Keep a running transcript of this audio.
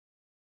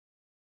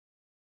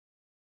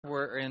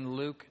We're in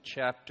Luke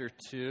chapter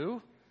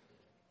 2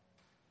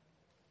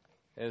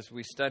 as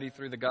we study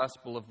through the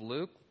Gospel of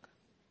Luke.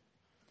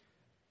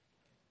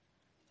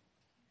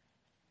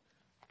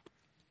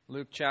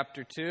 Luke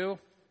chapter 2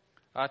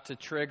 ought to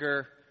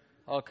trigger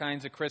all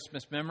kinds of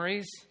Christmas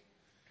memories.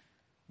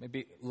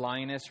 Maybe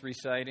Linus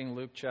reciting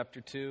Luke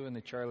chapter 2 in the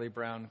Charlie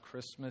Brown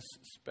Christmas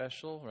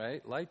special,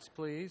 right? Lights,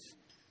 please.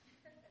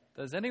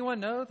 Does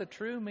anyone know the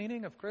true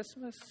meaning of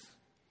Christmas?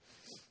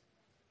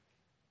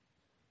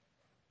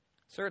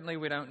 Certainly,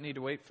 we don't need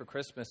to wait for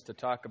Christmas to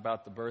talk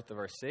about the birth of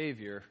our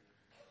Savior.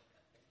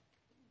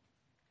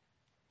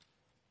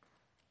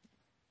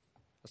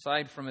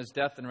 Aside from his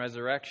death and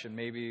resurrection,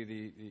 maybe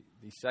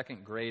the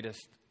second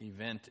greatest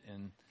event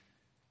in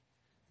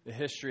the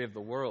history of the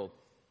world.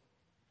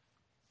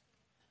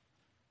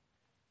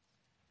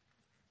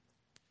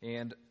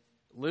 And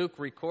Luke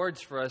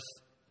records for us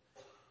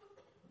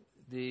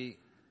the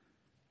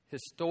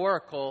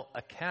historical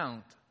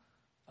account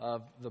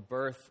of the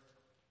birth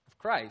of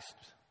Christ.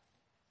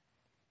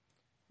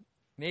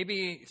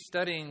 Maybe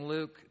studying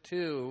Luke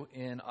 2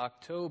 in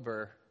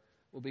October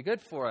will be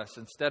good for us.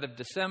 Instead of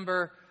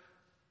December,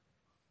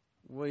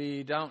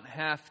 we don't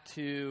have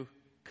to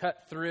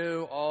cut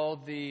through all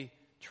the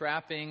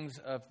trappings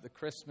of the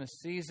Christmas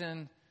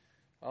season,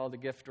 all the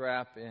gift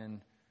wrap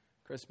and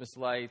Christmas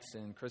lights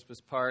and Christmas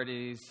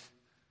parties.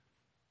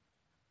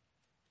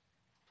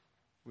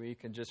 We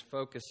can just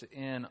focus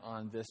in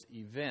on this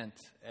event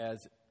as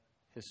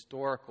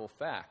historical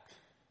fact.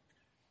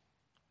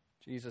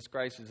 Jesus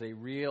Christ is a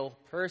real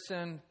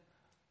person,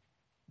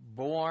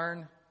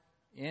 born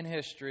in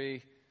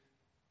history,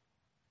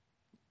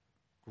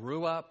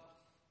 grew up,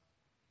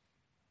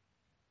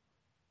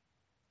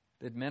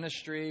 did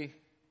ministry,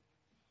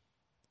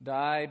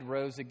 died,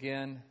 rose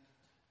again,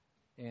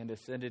 and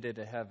ascended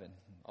into heaven.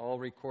 All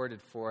recorded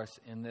for us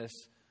in this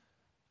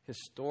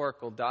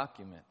historical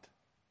document.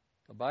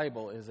 The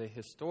Bible is a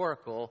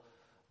historical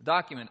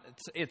document.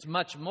 It's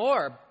much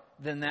more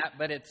than that,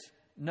 but it's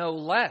no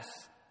less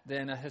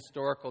than a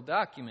historical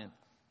document.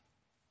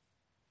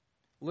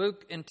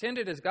 Luke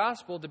intended his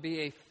gospel to be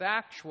a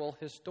factual,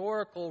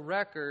 historical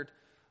record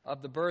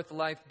of the birth,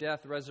 life,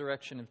 death,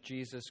 resurrection of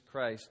Jesus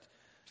Christ,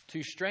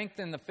 to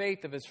strengthen the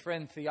faith of his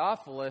friend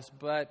Theophilus,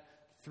 but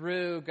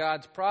through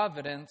God's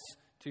providence,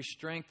 to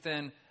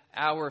strengthen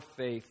our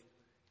faith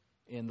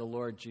in the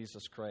Lord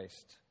Jesus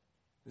Christ.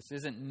 This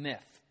isn't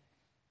myth.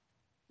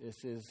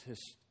 This is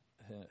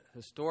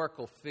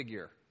historical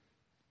figure.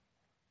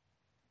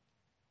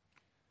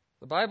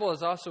 The Bible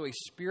is also a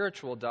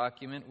spiritual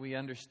document. We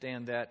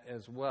understand that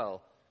as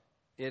well.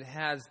 It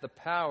has the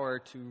power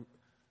to,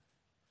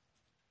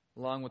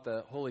 along with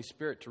the Holy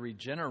Spirit, to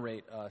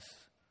regenerate us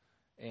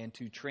and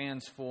to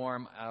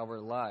transform our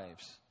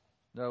lives.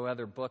 No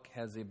other book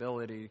has the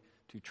ability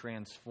to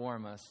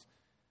transform us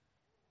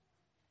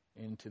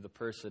into the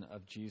person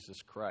of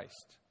Jesus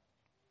Christ.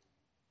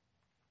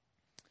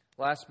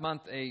 Last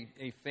month,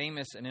 a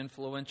famous and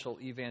influential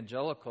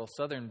evangelical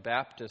Southern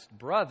Baptist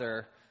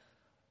brother,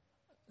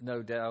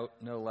 no doubt,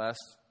 no less,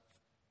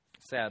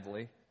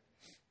 sadly,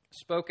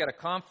 spoke at a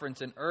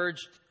conference and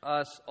urged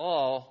us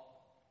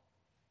all,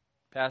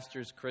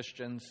 pastors,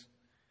 Christians,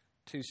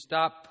 to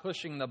stop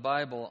pushing the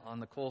Bible on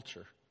the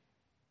culture.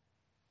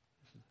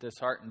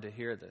 Disheartened to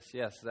hear this.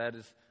 Yes, that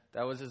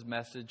was his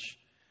message.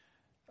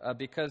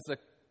 Because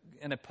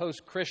in a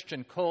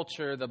post-Christian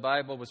culture, the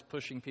Bible was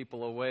pushing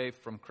people away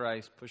from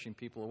Christ, pushing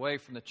people away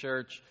from the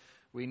church.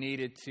 We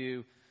needed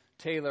to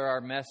tailor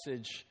our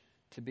message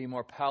to be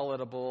more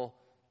palatable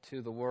to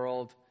the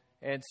world.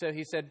 And so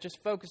he said,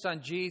 just focus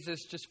on Jesus,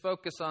 just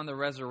focus on the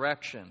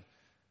resurrection.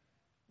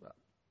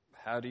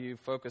 How do you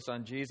focus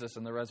on Jesus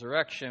and the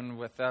resurrection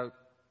without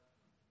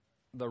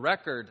the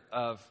record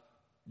of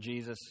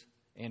Jesus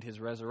and his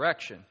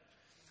resurrection?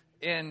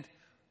 And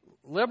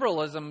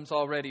liberalism's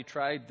already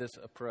tried this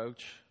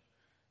approach,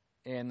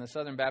 and the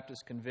Southern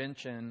Baptist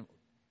Convention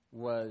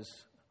was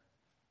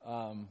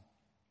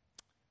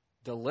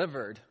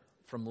delivered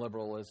from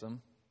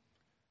liberalism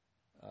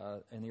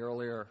in the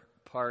earlier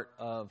part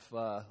of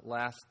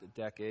last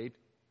decade,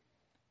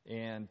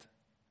 and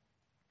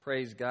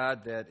praise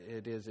God that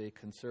it is a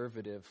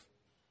conservative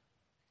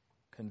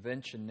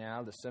convention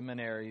now. The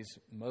seminaries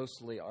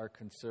mostly are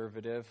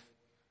conservative,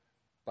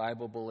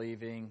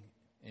 Bible-believing,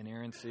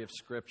 inerrancy of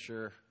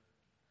Scripture,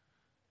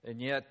 and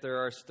yet there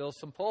are still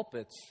some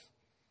pulpits.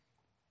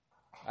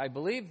 I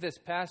believe this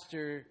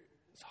pastor's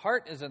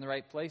heart is in the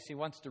right place. He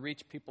wants to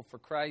reach people for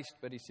Christ,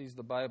 but he sees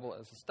the Bible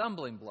as a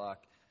stumbling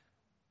block.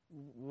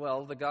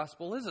 Well, the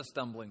gospel is a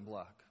stumbling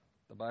block.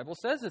 The Bible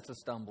says it's a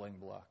stumbling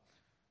block.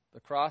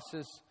 The cross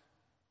is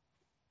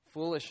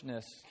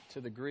foolishness to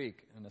the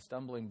Greek and a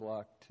stumbling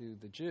block to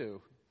the Jew.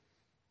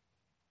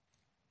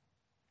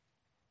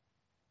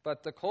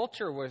 But the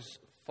culture was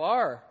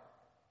far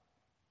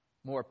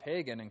more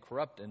pagan and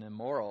corrupt and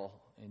immoral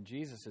in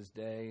Jesus'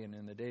 day and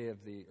in the day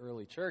of the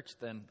early church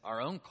than our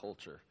own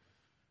culture.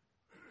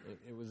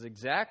 It was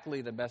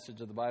exactly the message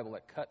of the Bible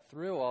that cut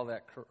through all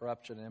that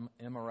corruption and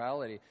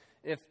immorality.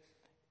 If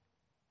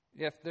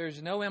If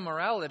there's no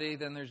immorality,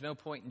 then there's no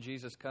point in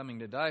Jesus coming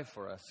to die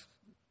for us.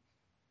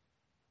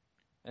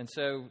 And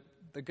so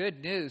the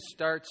good news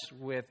starts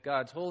with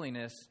God's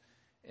holiness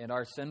and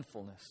our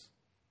sinfulness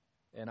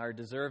and our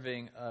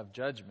deserving of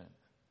judgment.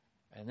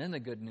 And then the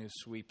good news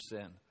sweeps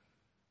in.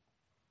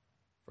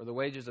 For the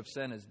wages of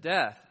sin is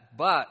death,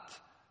 but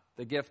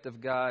the gift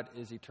of God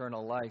is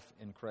eternal life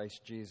in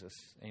Christ Jesus.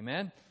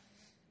 Amen?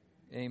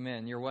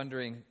 Amen. You're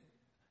wondering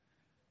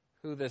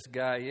who this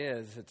guy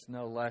is. It's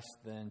no less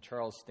than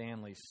Charles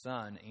Stanley's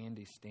son,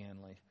 Andy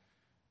Stanley,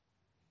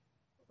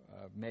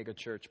 a mega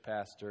church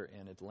pastor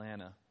in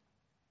Atlanta.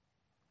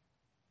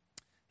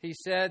 He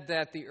said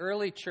that the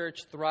early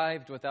church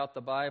thrived without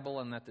the Bible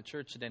and that the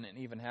church didn't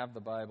even have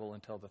the Bible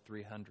until the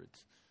 300s.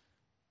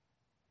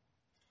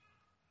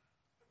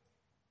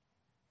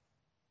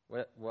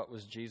 What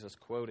was Jesus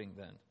quoting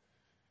then?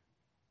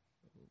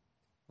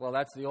 Well,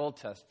 that's the Old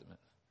Testament.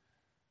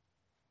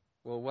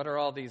 Well, what are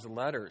all these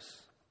letters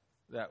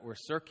that were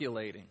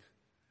circulating?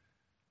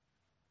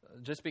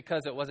 Just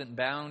because it wasn't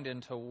bound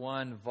into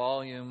one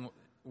volume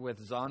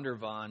with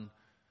Zondervan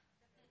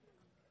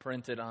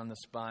printed on the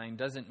spine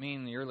doesn't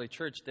mean the early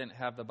church didn't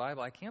have the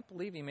Bible. I can't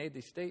believe he made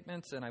these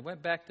statements, and I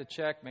went back to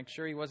check, make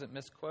sure he wasn't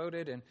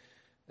misquoted,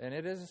 and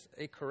it is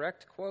a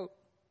correct quote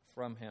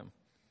from him.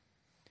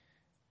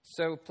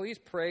 So please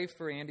pray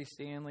for Andy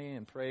Stanley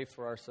and pray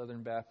for our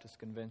Southern Baptist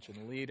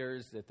Convention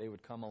leaders that they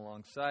would come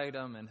alongside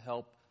him and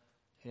help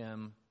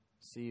him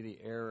see the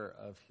error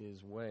of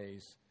his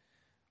ways.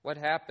 What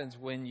happens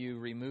when you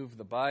remove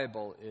the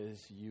Bible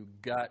is you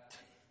gut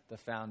the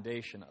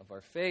foundation of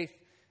our faith,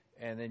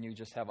 and then you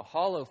just have a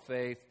hollow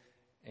faith.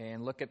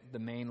 And look at the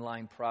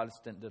mainline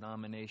Protestant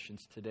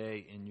denominations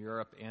today in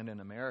Europe and in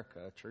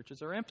America.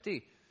 Churches are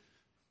empty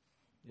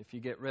if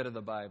you get rid of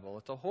the Bible.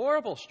 It's a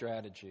horrible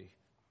strategy.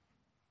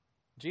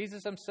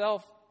 Jesus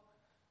himself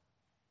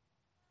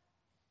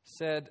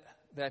said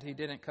that he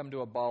didn't come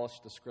to abolish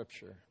the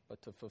Scripture,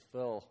 but to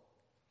fulfill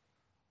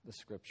the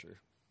Scripture.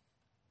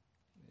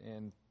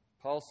 And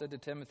Paul said to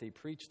Timothy,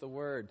 preach the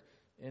word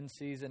in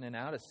season and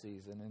out of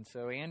season. And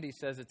so Andy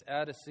says it's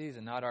out of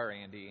season, not our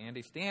Andy.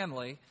 Andy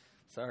Stanley,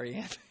 sorry,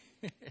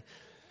 Andy,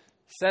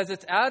 says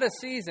it's out of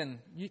season.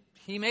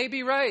 He may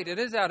be right. It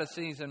is out of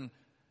season.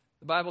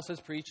 The Bible says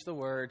preach the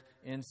word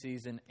in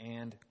season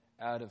and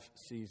out of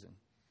season.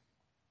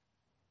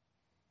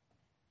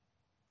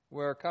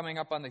 We're coming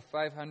up on the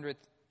 500th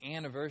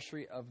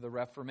anniversary of the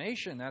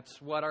Reformation.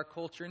 That's what our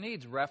culture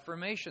needs.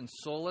 Reformation,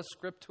 sola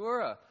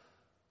scriptura.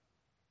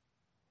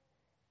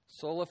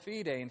 Sola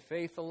fide, in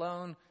faith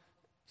alone.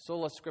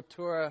 Sola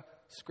scriptura,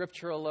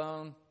 Scripture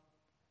alone.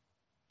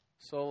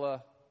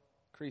 Sola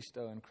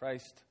Christo, in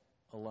Christ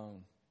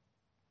alone.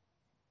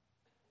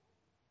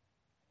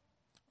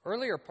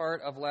 Earlier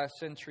part of last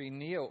century,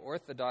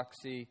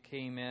 neo-orthodoxy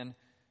came in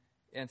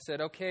and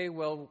said, okay,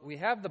 well, we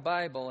have the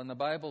Bible, and the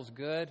Bible's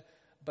good,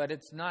 but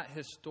it's not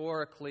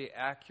historically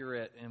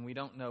accurate, and we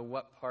don't know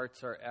what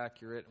parts are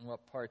accurate and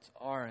what parts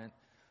aren't.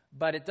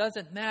 But it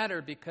doesn't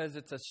matter because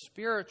it's a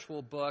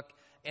spiritual book,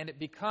 and it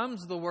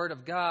becomes the Word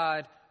of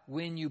God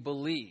when you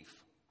believe.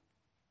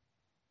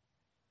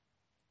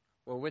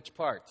 Well, which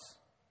parts?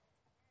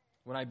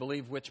 When I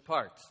believe, which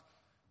parts?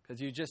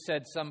 Because you just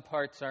said some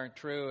parts aren't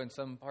true and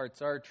some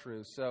parts are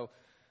true. So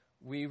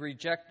we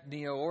reject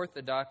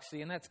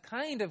neo-orthodoxy, and that's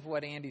kind of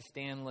what Andy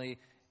Stanley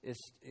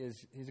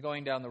he's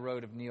going down the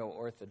road of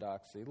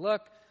neo-orthodoxy.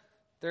 Look,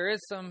 there is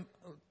some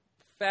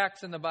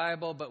facts in the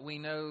Bible, but we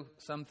know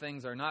some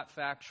things are not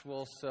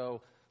factual,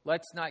 so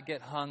let's not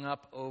get hung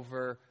up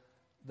over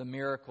the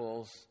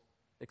miracles,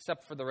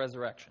 except for the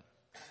resurrection.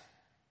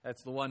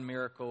 That's the one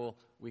miracle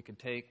we can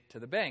take to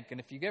the bank. And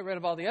if you get rid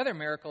of all the other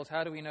miracles,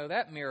 how do we know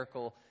that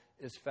miracle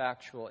is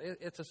factual?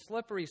 It's a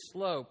slippery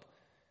slope,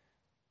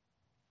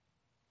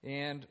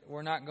 and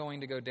we're not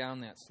going to go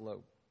down that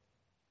slope.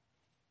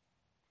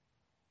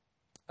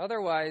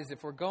 Otherwise,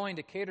 if we're going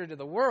to cater to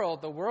the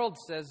world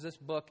says this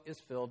book is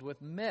filled with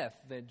myth,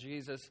 that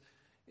Jesus,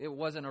 it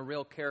wasn't a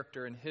real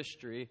character in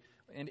history.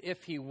 And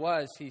if he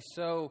was,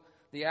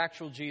 the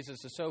actual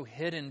Jesus is so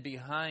hidden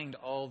behind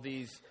all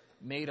these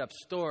made-up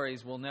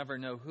stories, we'll never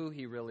know who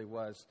he really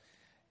was.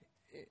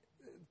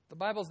 The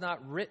Bible's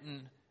not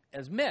written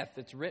as myth.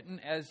 It's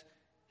written as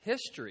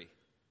history.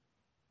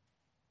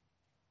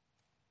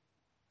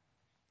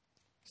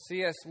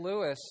 C.S.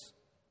 Lewis,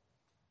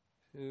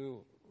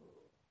 who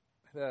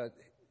the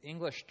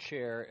English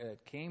chair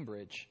at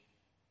Cambridge,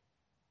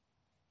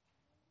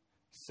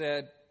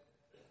 said,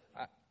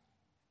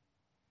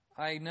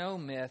 I know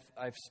myth,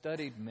 I've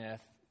studied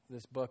myth,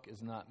 this book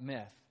is not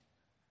myth.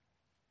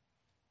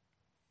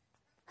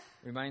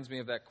 Reminds me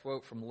of that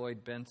quote from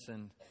Lloyd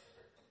Benson,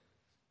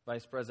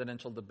 vice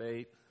presidential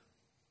debate,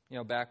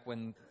 back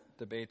when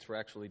debates were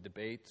actually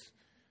debates.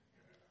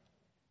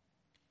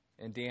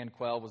 And Dan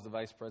Quayle was the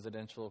vice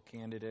presidential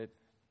candidate,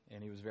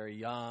 and he was very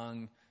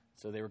young.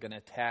 So they were going to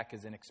attack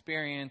his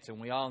inexperience, and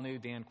we all knew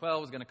Dan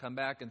Quayle was going to come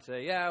back and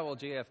say,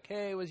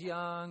 JFK was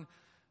young,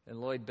 and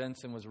Lloyd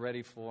Benson was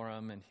ready for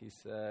him, and he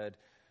said,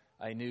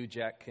 I knew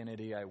Jack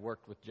Kennedy. I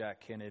worked with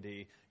Jack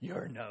Kennedy.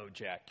 You're no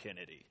Jack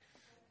Kennedy.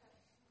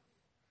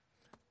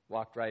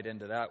 Walked right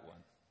into that one.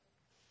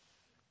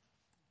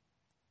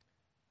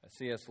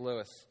 C.S.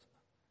 Lewis.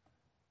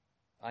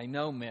 I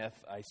know myth.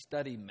 I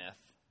study myth.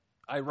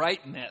 I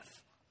write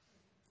myth.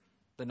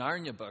 The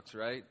Narnia books,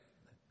 right?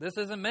 This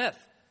isn't myth.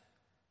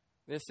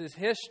 This is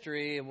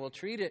history, and we'll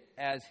treat it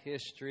as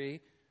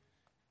history.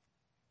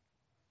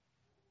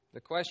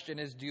 The question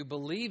is, do you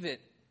believe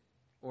it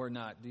or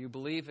not? Do you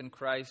believe in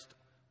Christ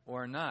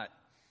or not?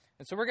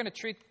 And so we're going to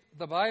treat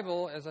the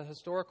Bible as a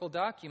historical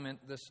document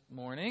this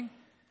morning.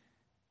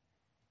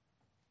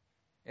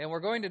 And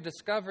we're going to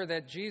discover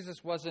that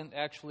Jesus wasn't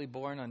actually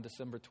born on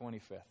December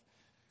 25th.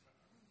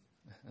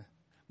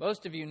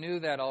 Most of you knew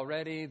that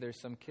already. There's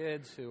some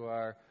kids who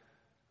are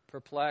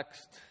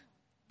perplexed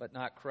but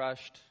not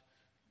crushed,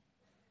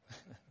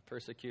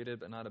 persecuted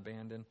but not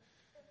abandoned.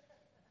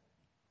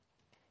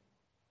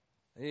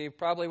 He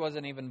probably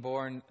wasn't even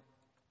born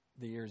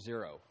the year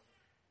 0.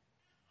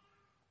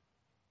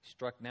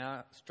 Struck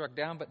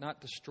down but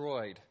not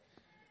destroyed.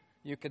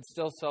 You could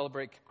still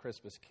celebrate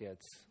Christmas,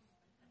 kids.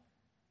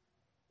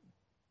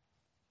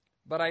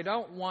 But I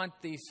don't want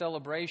the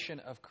celebration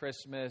of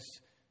Christmas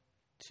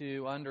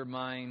to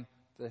undermine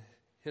the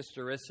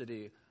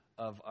historicity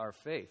of our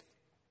faith.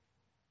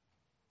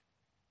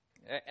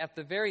 At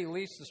the very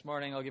least this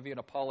morning, I'll give you an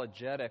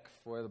apologetic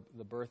for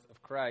the birth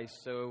of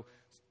Christ. So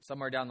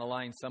somewhere down the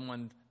line,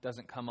 someone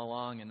doesn't come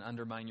along and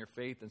undermine your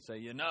faith and say,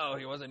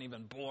 he wasn't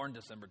even born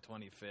December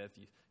 25th,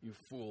 you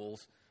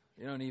fools.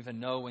 You don't even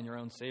know when your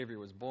own Savior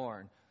was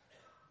born.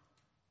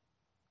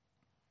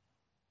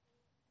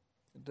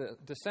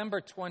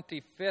 December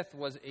 25th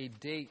was a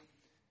date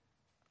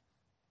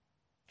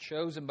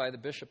chosen by the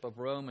Bishop of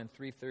Rome in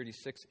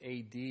 336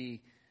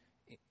 A.D.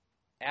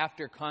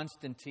 after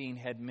Constantine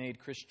had made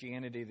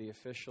Christianity the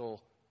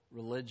official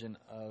religion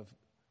of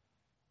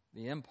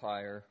the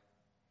empire,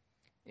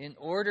 in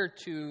order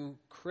to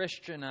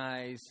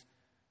Christianize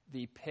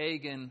the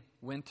pagan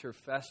winter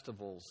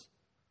festivals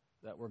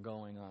that were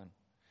going on.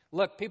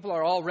 Look, people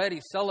are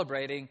already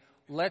celebrating.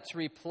 Let's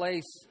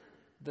replace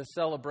the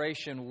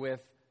celebration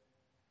with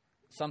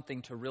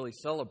something to really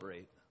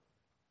celebrate.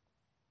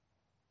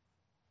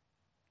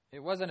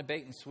 It wasn't a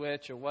bait and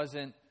switch. It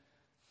wasn't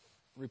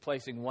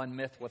replacing one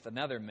myth with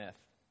another myth.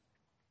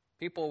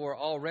 People were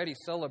already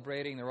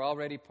celebrating. There were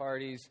already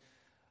parties.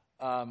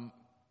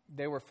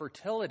 They were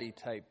fertility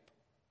type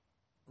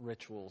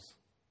rituals.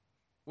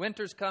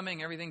 Winter's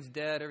coming. Everything's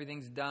dead.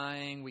 Everything's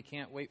dying. We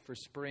can't wait for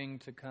spring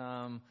to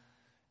come.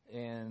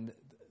 And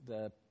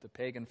the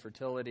pagan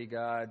fertility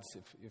gods,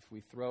 if we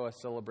throw a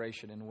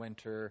celebration in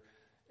winter,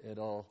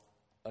 it'll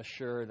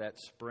assure that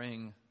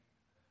spring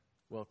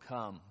will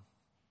come.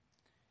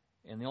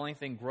 And the only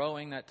thing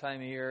growing that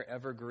time of year,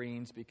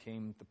 evergreens,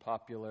 became the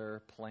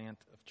popular plant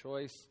of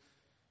choice.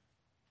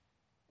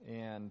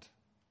 And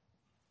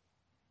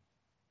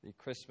the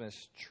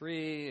Christmas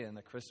tree and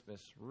the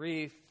Christmas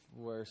wreath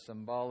were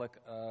symbolic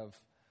of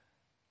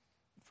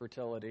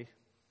fertility.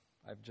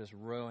 I've just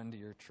ruined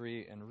your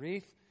tree and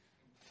wreath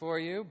for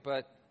you,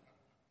 but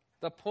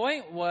the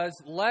point was,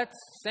 let's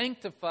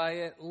sanctify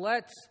it,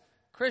 let's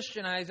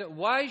Christianize it.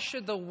 Why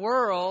should the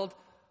world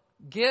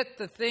get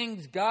the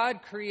things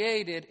God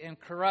created and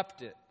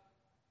corrupt it?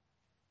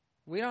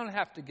 We don't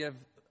have to give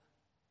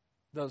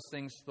those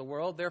things to the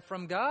world. They're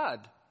from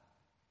God.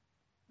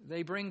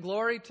 They bring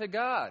glory to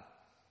God.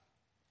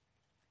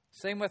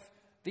 Same with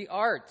the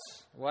arts.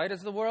 Why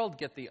does the world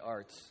get the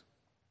arts?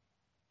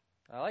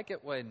 I like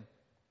it when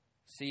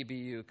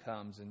CBU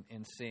comes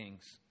and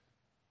sings.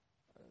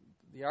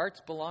 The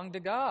arts belong to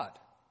God.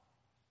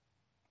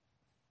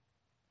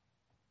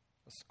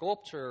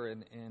 Sculpture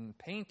and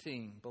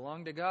painting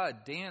belong to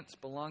God. Dance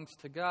belongs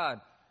to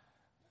God.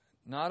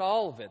 Not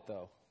all of it,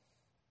 though.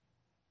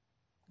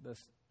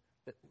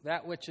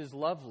 That which is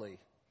lovely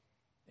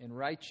and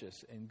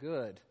righteous and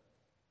good.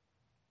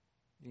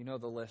 You know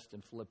the list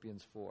in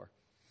Philippians 4.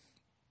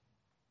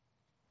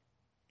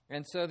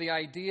 And so the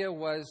idea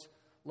was,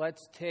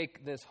 let's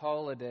take this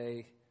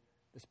holiday,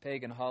 this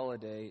pagan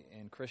holiday,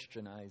 and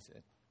Christianize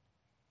it.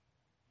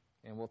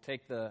 And we'll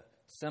take the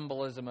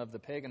symbolism of the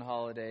pagan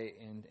holiday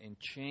and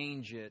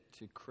change it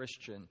to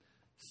Christian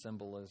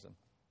symbolism.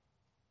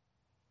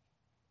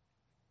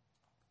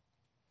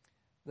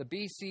 The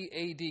BC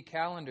AD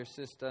calendar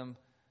system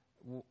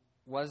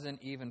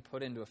wasn't even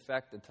put into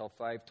effect until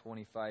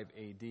 525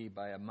 AD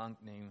by a monk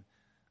named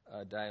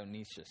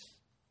Dionysius.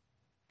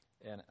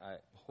 And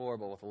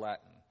horrible with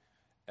Latin.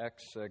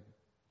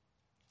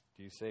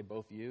 Do you say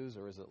both U's,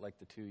 or is it like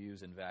the two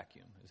U's in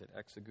vacuum? Is it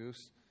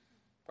exagus?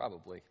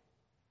 Probably.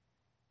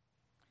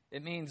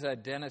 It means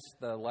Dennis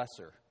the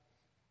Lesser.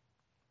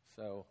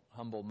 So,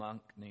 humble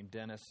monk named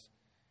Dennis.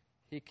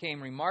 He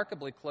came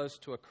remarkably close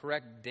to a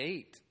correct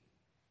date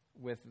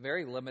with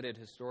very limited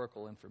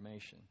historical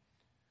information.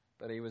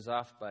 But he was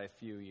off by a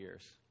few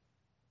years.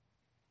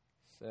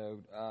 So,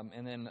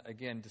 and then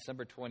again,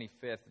 December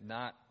 25th,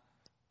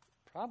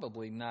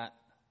 probably not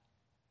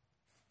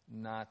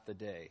the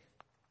day.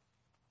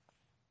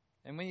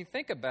 And when you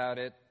think about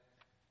it,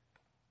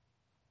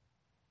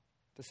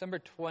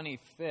 December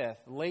 25th,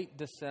 late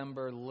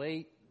December,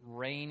 late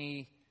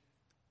rainy,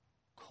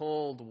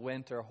 cold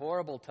winter,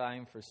 horrible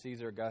time for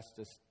Caesar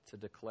Augustus to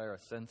declare a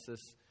census.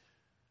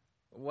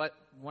 One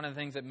of the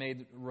things that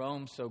made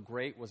Rome so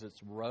great was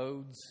its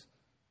roads.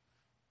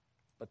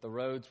 But the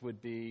roads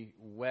would be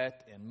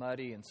wet and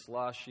muddy and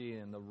sloshy,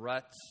 and the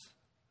ruts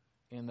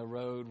in the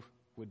road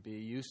would be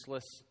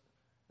useless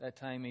that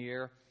time of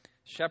year.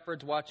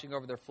 Shepherds watching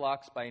over their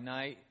flocks by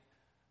night.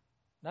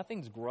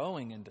 Nothing's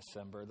growing in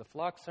December. The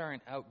flocks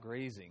aren't out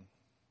grazing.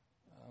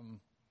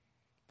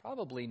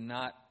 Probably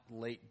not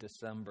late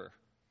December.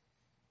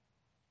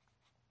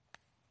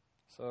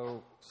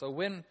 So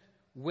when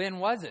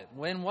was it?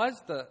 When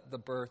was the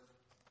birth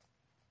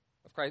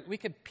of Christ? We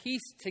could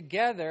piece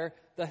together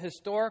the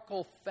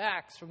historical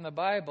facts from the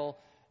Bible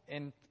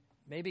and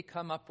maybe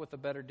come up with a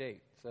better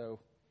date. So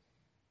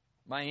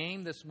my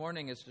aim this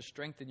morning is to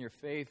strengthen your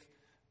faith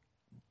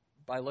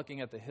by looking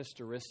at the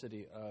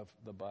historicity of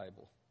the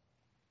Bible.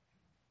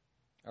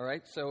 All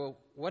right, so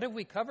what have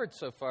we covered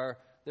so far?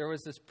 There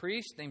was this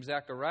priest named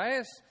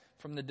Zacharias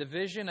from the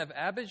division of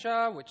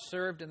Abijah, which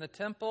served in the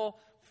temple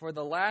for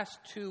the last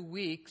 2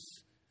 weeks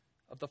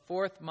of the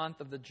 4th month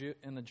of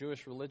in the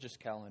Jewish religious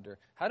calendar.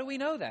 How do we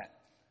know that?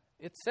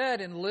 It said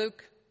in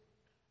Luke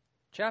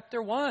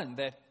chapter 1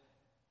 that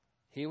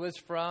he was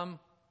from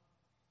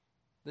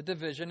the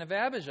division of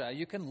Abijah.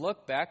 You can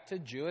look back to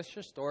Jewish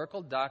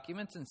historical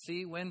documents and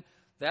see when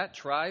that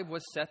tribe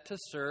was set to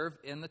serve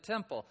in the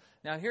temple.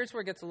 Now, here's where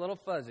it gets a little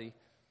fuzzy.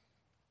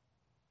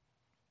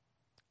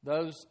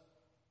 Those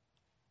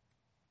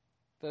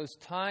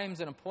times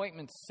and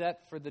appointments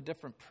set for the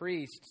different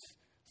priests,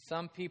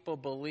 some people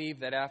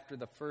believe that after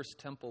the first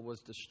temple was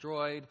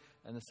destroyed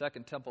and the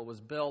second temple was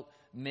built,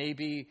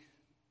 maybe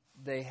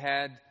they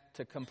had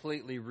to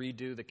completely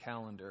redo the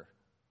calendar,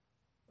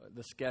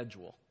 the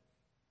schedule.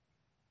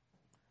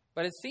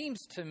 But it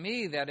seems to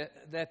me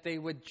that they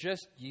would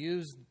just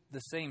use the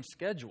same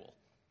schedule.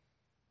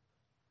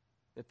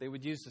 That they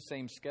would use the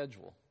same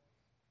schedule.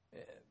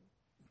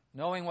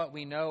 Knowing what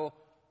we know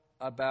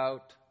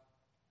about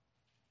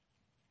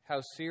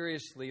how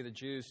seriously the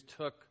Jews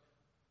took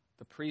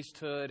the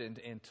priesthood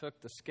and took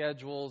the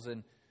schedules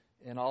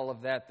and all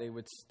of that, they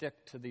would stick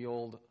to the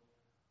old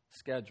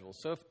schedule.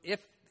 So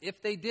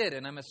if they did,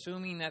 and I'm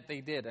assuming that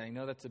they did, I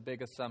know that's a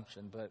big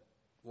assumption, but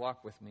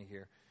walk with me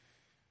here.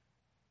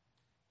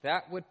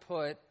 That would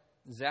put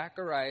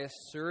Zacharias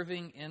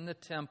serving in the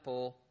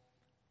temple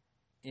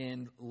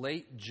in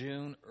late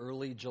June,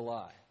 early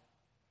July.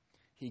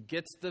 He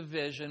gets the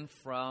vision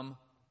from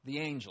the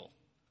angel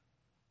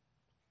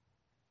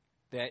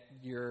that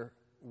your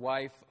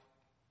wife,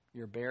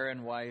 your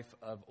barren wife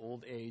of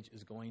old age,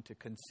 is going to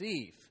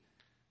conceive.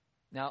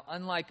 Now,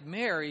 unlike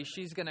Mary,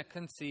 she's going to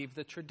conceive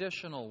the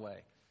traditional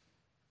way.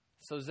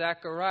 So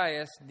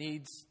Zacharias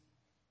needs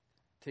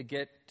to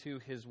get to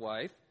his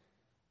wife.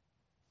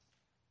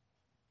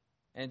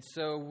 And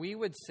so we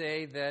would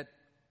say that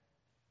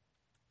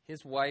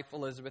his wife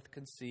Elizabeth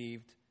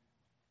conceived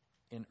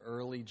in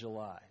early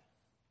July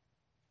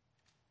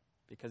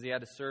because he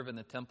had to serve in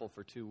the temple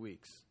for 2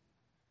 weeks.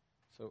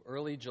 So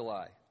early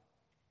July.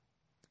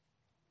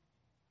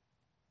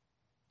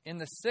 In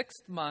the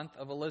 6th month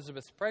of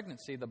Elizabeth's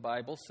pregnancy, the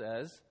Bible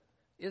says,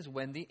 is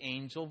when the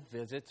angel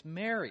visits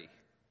Mary.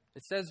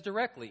 It says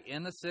directly,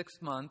 in the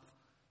 6th month.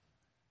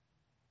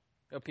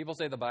 You know, people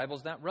say the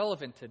Bible's not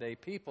relevant today.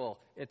 People,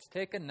 it's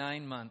taken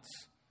 9 months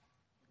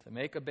to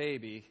make a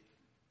baby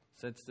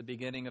since the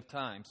beginning of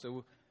time.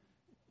 So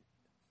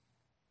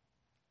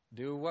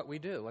do what we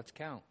do. Let's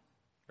count,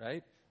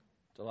 right?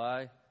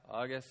 July,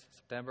 August,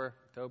 September,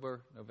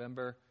 October,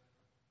 November,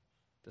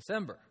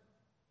 December.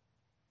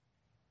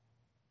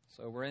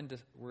 So we're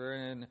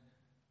in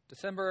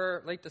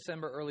December, late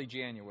December, early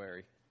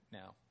January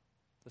now.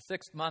 The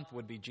 6th month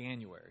would be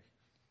January.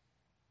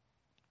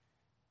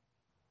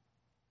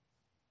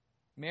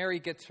 Mary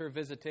gets her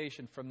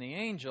visitation from the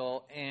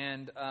angel,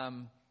 and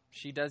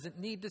she doesn't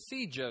need to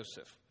see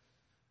Joseph.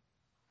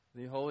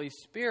 The Holy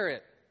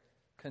Spirit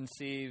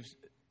conceives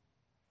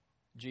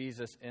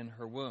Jesus in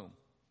her womb.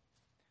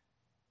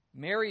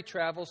 Mary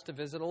travels to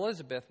visit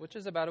Elizabeth, which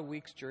is about a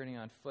week's journey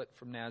on foot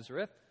from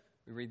Nazareth.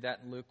 We read that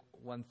in Luke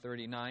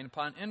 1:39.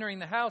 Upon entering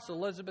the house,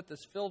 Elizabeth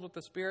is filled with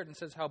the Spirit and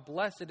says, how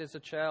blessed is a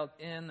child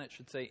in, that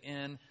should say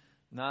in,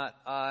 not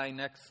I.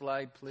 Next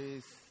slide,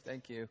 please.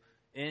 Thank you.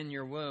 In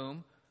your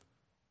womb.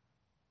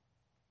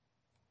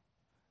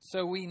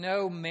 So we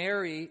know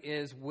Mary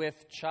is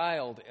with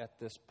child at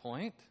this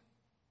point.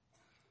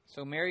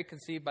 So Mary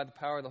conceived by the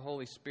power of the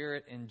Holy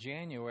Spirit in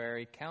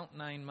January. Count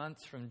 9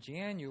 months from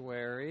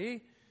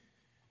January.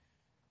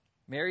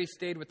 Mary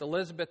stayed with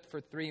Elizabeth for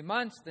 3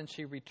 months. Then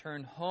she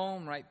returned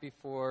home right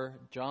before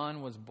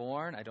John was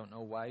born. I don't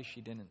know why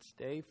she didn't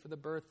stay for the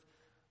birth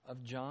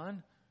of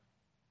John.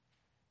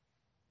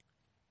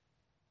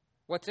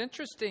 What's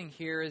interesting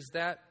here is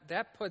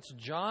that puts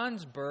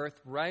John's birth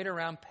right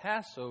around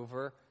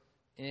Passover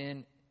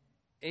in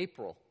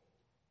April.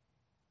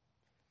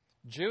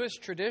 Jewish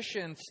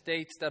tradition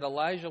states that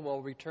Elijah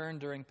will return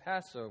during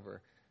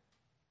Passover.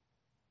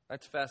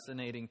 That's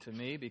fascinating to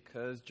me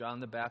because John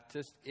the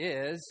Baptist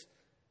is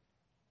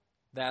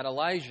that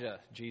Elijah,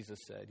 Jesus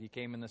said. He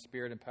came in the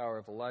spirit and power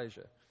of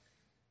Elijah.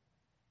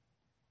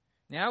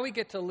 Now we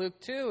get to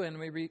Luke 2, and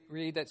we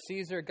read that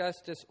Caesar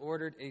Augustus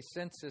ordered a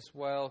census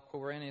while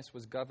Quirinius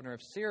was governor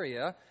of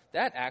Syria.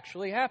 That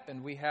actually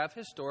happened. We have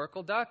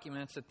historical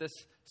documents that this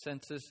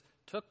census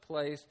took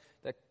place,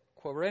 that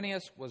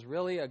Quirinius was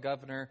really a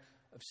governor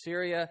of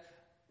Syria.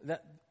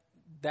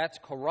 That's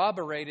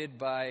corroborated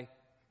by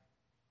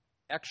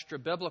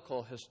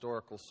extra-biblical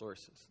historical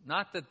sources.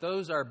 Not that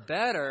those are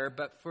better,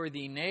 but for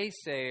the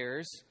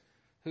naysayers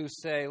who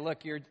say,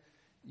 look,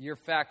 your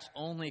facts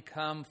only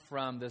come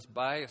from this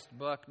biased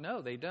book.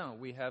 No, they don't.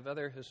 We have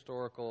other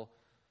historical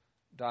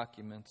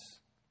documents.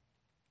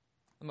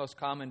 The most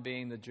common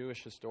being the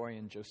Jewish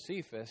historian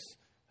Josephus,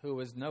 who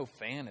was no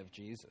fan of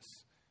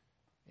Jesus.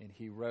 And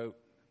he wrote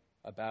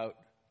about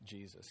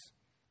Jesus.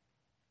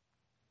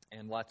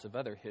 And lots of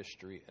other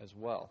history as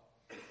well.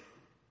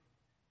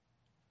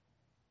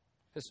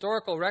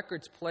 Historical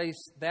records place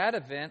that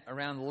event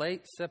around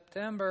late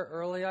September,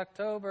 early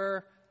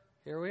October.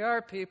 Here we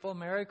are, people.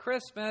 Merry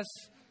Christmas.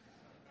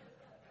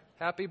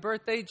 Happy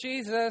birthday,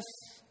 Jesus.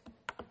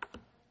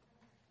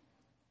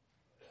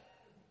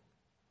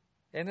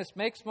 And this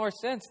makes more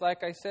sense.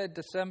 Like I said,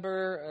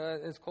 December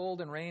is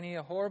cold and rainy,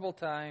 a horrible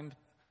time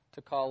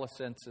to call a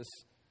census.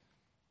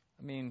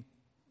 I mean,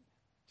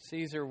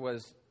 Caesar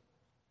was,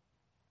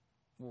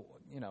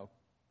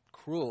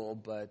 cruel,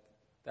 but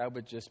that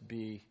would just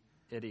be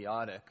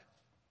idiotic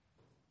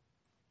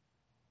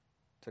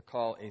to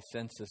call a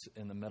census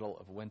in the middle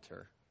of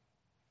winter.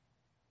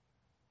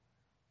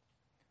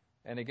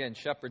 And again,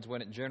 shepherds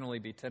wouldn't generally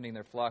be tending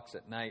their flocks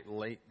at night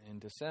late in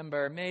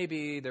December.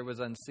 Maybe there was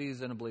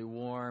unseasonably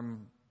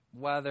warm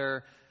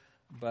weather,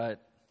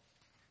 but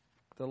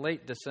the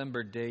late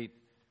December date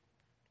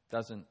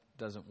doesn't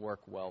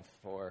work well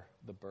for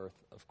the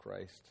birth of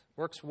Christ.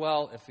 Works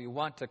well if you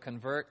want to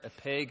convert a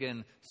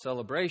pagan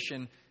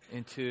celebration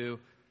into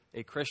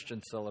a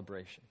Christian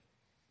celebration.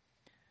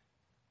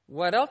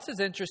 What else is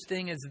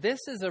interesting is this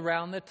is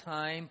around the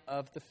time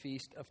of the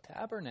Feast of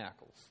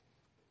Tabernacles,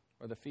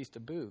 or the Feast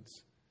of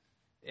Booths.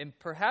 And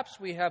perhaps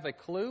we have a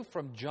clue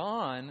from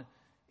John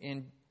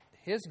in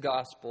his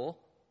gospel,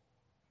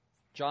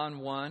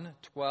 John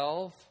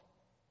 1:12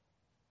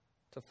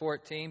 to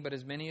 14. But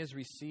as many as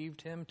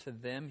received him, to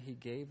them he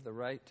gave the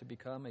right to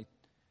become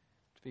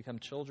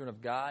children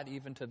of God,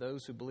 even to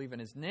those who believe in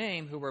his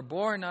name, who were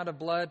born not of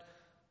blood,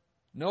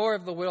 nor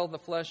of the will of the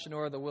flesh,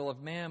 nor of the will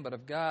of man, but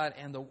of God.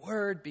 And the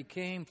Word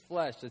became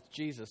flesh. That's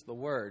Jesus, the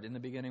Word. In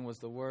the beginning was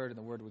the Word, and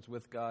the Word was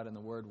with God, and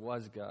the Word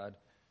was God.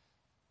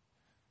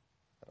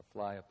 Got a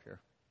fly up here.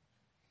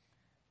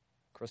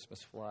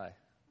 Christmas fly.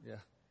 Yeah.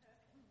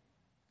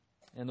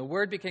 And the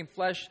Word became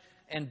flesh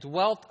and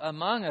dwelt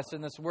among us.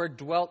 And this word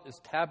dwelt is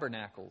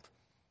tabernacled.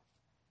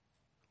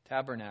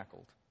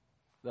 Tabernacled.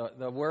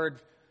 The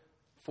word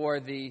for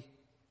the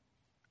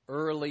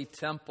early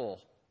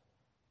temple.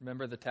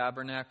 Remember the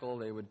tabernacle?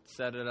 They would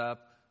set it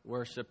up,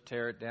 worship,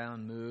 tear it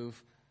down, move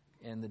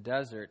in the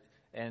desert.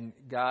 And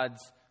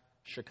God's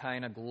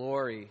Shekinah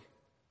glory,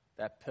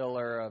 that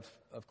pillar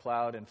of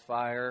cloud and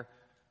fire,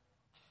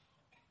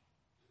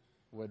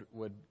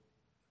 would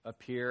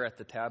appear at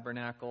the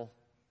tabernacle.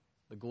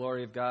 The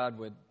glory of God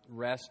would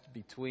rest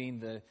between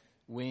the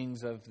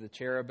wings of the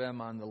cherubim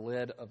on the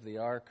lid of the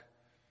ark.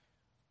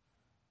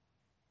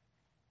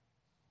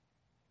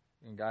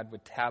 And God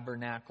would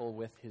tabernacle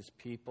with his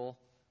people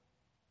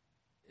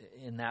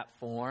in that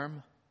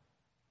form.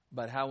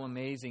 But how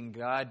amazing,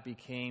 God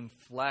became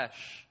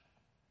flesh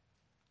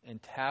and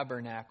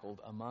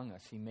tabernacled among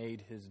us. He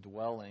made his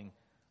dwelling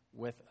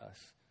with us.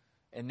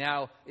 And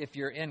now, if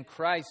you're in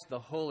Christ, the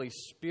Holy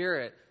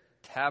Spirit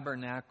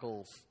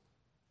tabernacles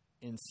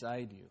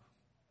inside you.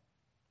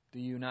 Do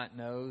you not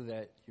know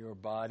that your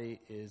body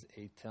is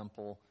a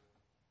temple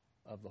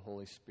of the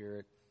Holy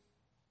Spirit?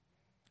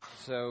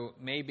 So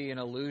maybe an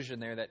allusion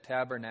there, that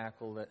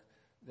tabernacle,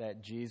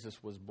 that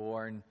Jesus was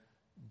born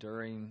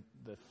during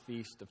the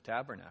Feast of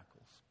Tabernacles.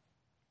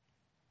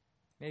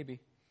 Maybe.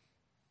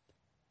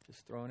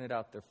 Just throwing it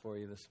out there for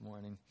you this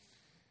morning.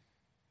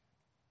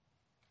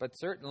 But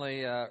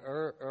certainly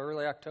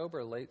early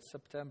October, late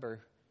September,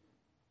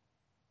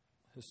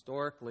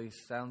 historically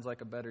sounds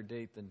like a better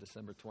date than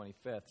December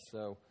 25th.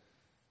 So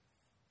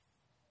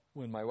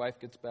when my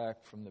wife gets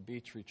back from the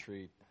beach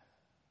retreat,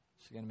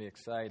 she's going to be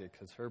excited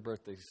because her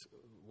birthday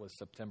was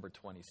September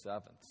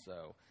 27th.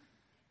 So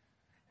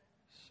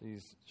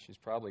she's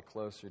probably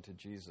closer to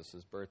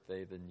Jesus'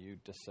 birthday than you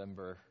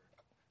December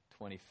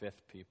 25th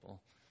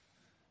people.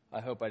 I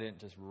hope I didn't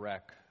just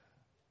wreck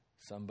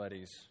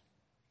somebody's.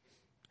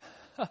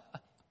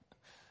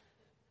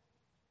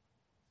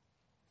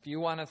 If you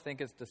want to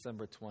think it's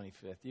December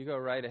 25th, you go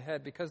right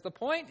ahead, because the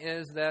point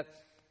is that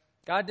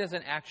God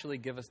doesn't actually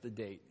give us the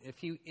date.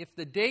 If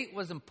the date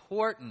was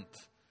important,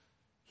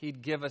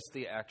 he'd give us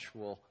the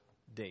actual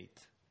date.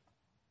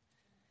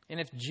 And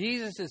if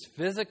Jesus'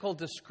 physical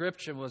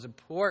description was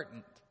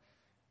important,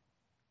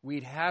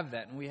 we'd have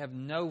that. And we have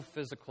no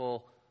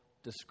physical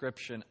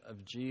description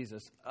of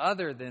Jesus,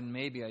 other than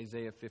maybe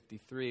Isaiah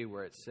 53,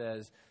 where it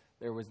says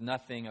there was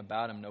nothing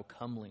about him, no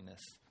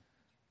comeliness.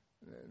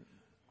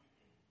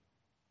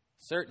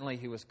 Certainly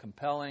he was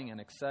compelling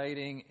and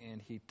exciting,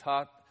 and he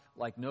taught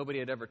like nobody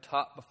had ever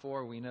taught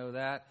before. We know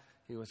that.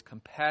 He was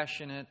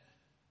compassionate.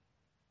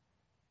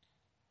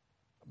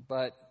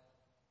 But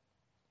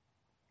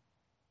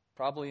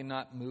probably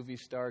not movie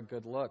star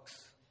good looks.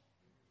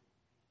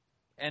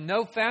 And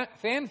no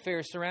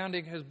fanfare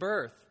surrounding his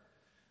birth.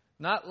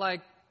 Not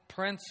like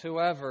Prince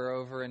whoever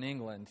over in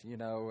England.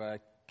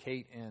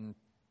 Kate and...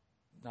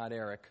 not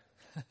Eric.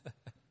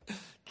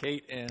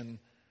 Kate and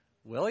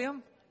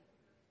William?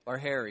 Or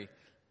Harry?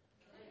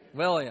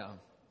 William.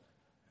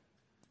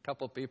 A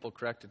couple of people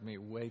corrected me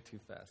way too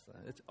fast.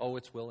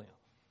 It's William.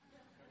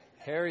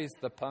 Harry's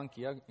the punk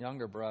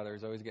younger brother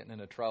who's always getting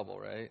into trouble,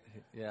 right?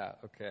 Yeah,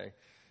 okay.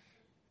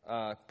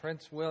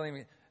 Prince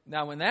William.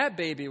 Now, when that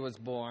baby was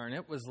born,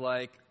 it was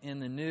like in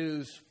the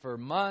news for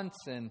months,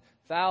 and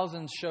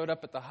thousands showed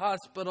up at the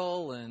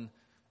hospital, and,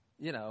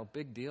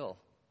 big deal.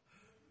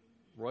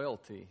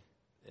 Royalty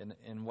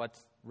in what's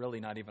really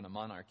not even a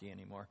monarchy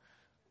anymore.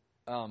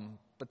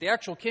 But the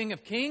actual King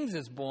of Kings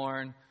is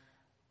born,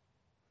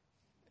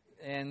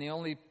 and the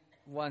only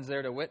ones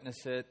there to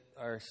witness it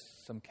are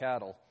some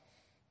cattle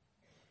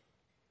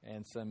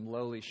and some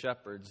lowly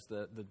shepherds,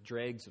 the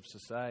dregs of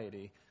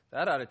society.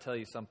 That ought to tell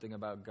you something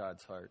about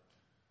God's heart.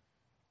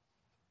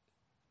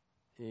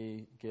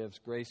 He gives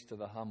grace to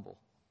the humble.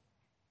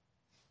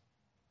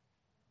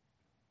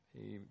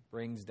 He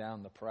brings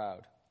down the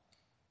proud,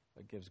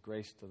 but gives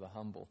grace to the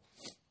humble.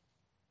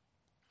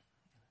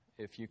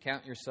 If you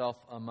count yourself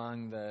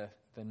among the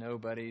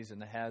nobodies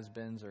and the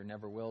has-beens or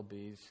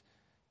never-will-be's,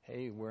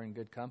 hey, we're in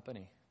good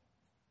company.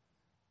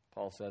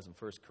 Paul says in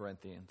 1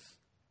 Corinthians.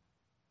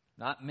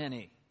 Not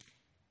many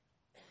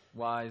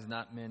wise,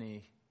 not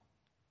many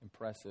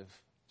impressive,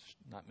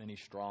 not many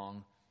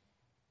strong.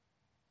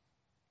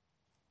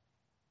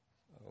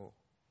 So,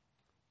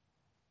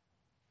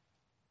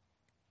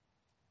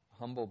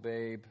 humble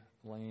babe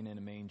laying in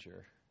a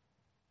manger.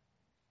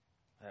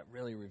 That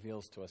really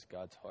reveals to us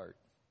God's heart.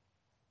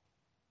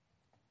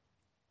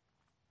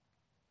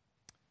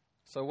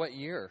 So what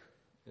year,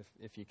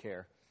 if you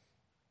care?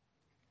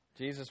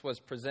 Jesus was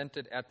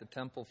presented at the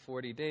temple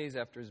 40 days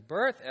after his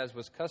birth, as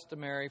was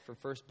customary for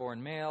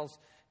firstborn males.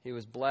 He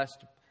was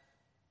blessed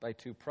by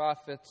 2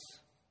 prophets.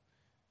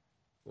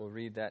 We'll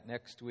read that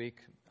next week.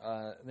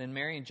 Then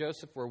Mary and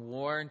Joseph were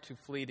warned to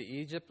flee to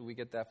Egypt. We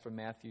get that from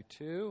Matthew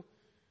 2.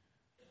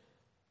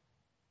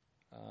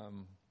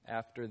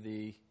 After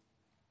the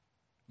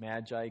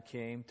Magi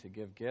came to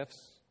give gifts,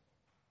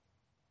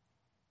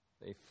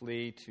 they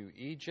flee to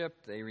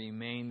Egypt. They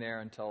remain there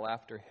until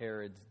after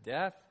Herod's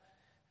death.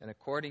 And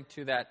according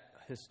to that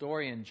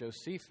historian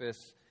Josephus,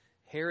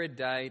 Herod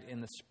died in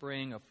the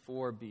spring of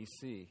 4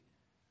 BC.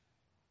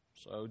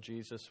 So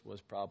Jesus was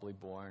probably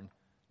born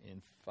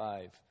in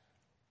 5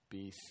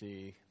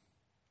 BC.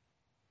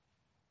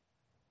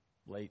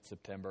 Late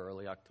September,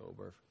 early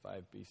October,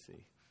 5 BC.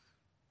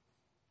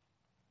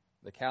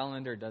 The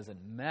calendar doesn't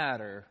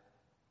matter.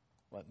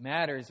 What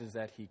matters is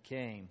that he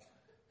came,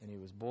 and he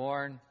was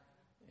born,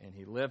 and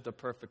he lived a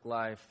perfect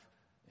life,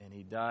 and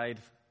he died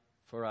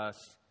for us.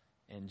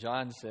 And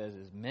John says,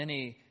 as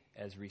many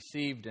as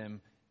received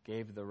him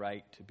gave the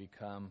right to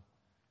become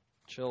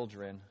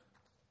children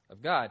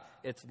of God.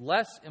 It's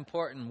less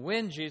important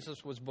when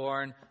Jesus was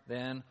born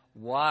than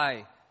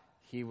why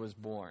he was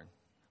born.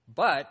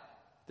 But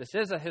this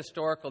is a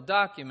historical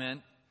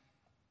document,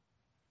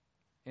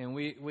 and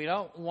we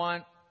don't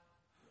want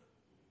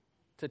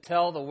to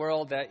tell the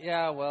world that,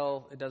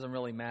 it doesn't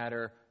really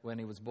matter when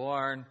he was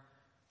born,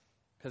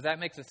 because that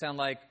makes it sound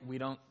like we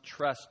don't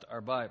trust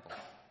our Bible.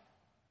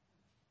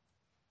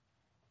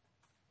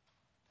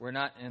 We're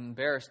not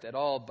embarrassed at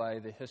all by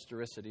the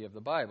historicity of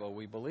the Bible.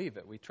 We believe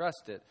it. We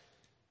trust it.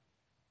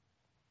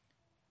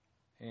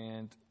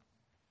 And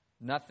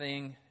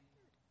nothing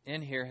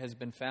in here has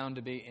been found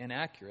to be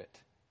inaccurate.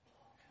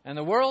 And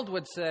the world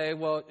would say,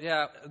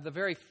 the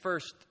very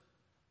first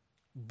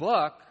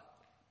book,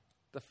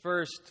 the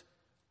first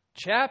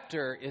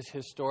chapter is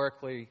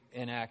historically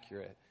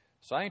inaccurate.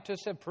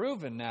 Scientists have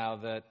proven now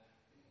that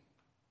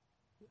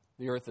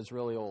the earth is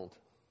really old.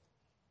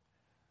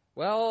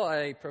 Well,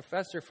 a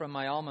professor from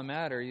my alma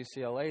mater,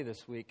 UCLA,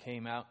 this week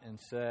came out and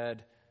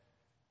said,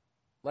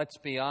 let's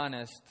be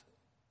honest,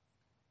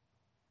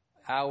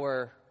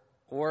 our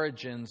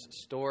origins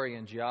story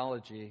in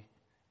geology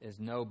is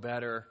no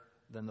better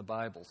than the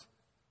Bible's.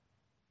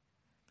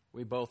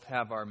 We both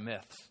have our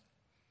myths.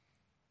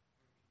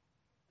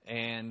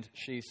 And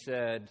she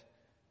said,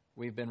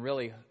 we've been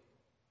really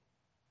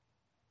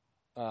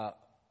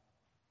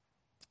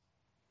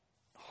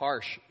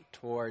harsh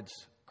towards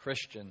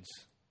Christians,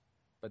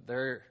 but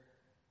they're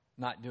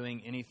not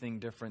doing anything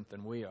different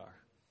than we are.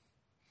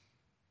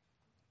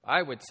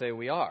 I would say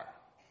we are.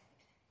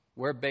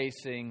 We're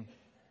basing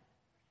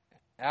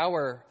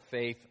our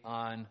faith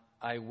on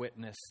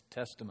eyewitness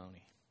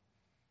testimony.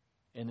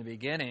 In the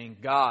beginning,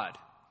 God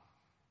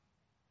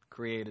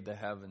created the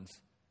heavens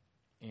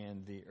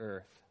and the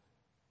earth.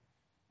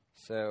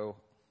 So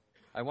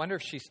I wonder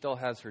if she still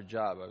has her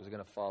job. I was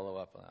going to follow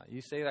up on that.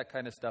 You say that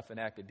kind of stuff in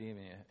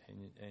academia,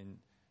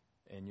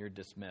 and you're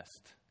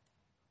dismissed.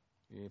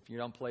 If you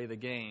don't play the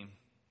game,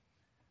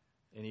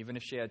 and even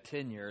if she had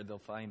tenure, they'll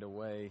find a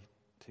way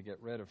to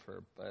get rid of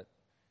her. But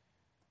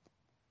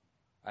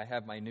I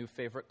have my new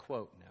favorite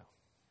quote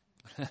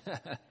now.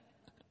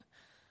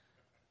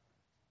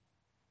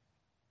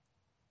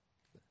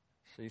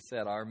 She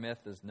said, "Our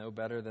myth is no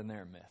better than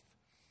their myth."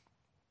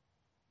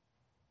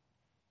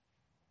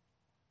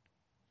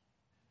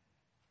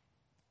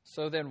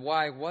 So then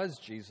why was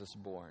Jesus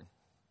born?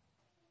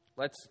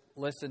 Let's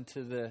listen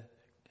to the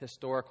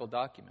historical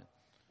document.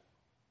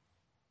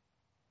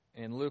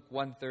 In Luke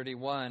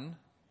 1:31,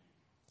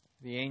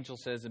 the angel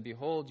says, "And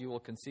behold, you will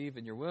conceive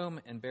in your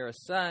womb and bear a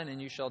son,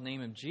 and you shall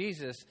name him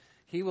Jesus.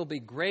 He will be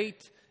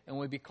great and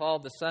will be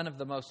called the Son of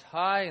the Most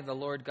High, and the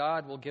Lord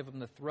God will give him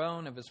the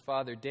throne of his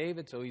father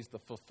David." So he's the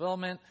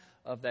fulfillment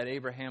of that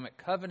Abrahamic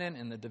covenant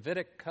and the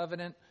Davidic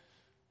covenant.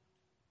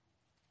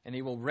 "And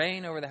he will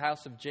reign over the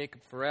house of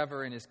Jacob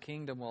forever, and his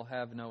kingdom will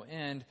have no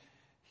end.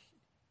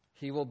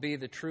 He will be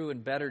the true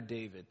and better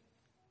David,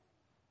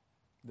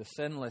 the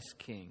sinless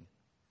king,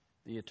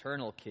 the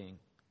eternal king."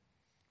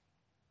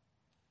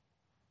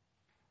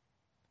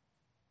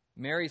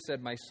 Mary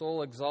said, "My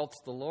soul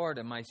exalts the Lord,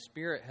 and my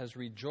spirit has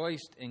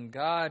rejoiced in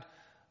God,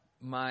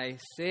 my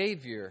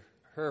Savior."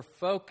 Her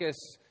focus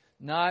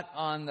not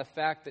on the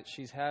fact that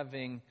she's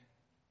having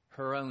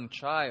her own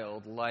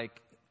child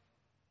like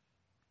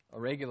a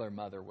regular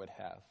mother would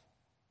have.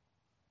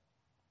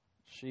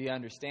 She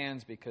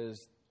understands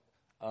because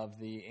of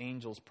the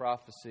angel's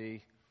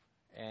prophecy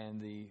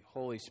and the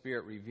Holy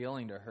Spirit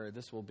revealing to her,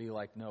 this will be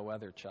like no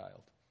other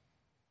child.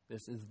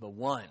 This is the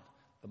one,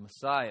 the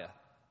Messiah,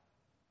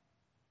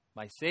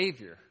 my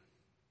Savior.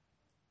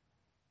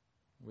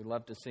 We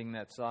love to sing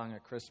that song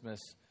at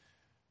Christmas,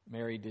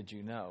 "Mary, Did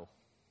You Know?"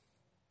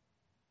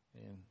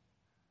 And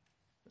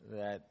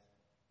that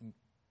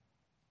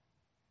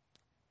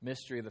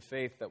mystery of the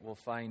faith that we'll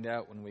find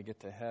out when we get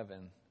to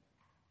heaven.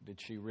 Did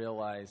she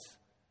realize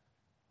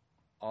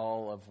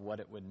all of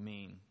what it would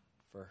mean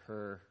for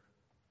her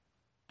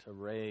to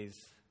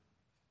raise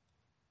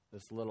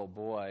this little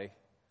boy,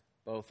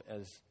 both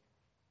as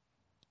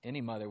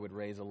any mother would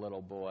raise a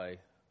little boy,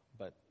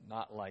 but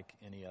not like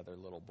any other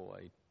little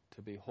boy,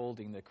 to be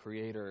holding the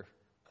creator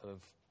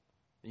of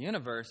the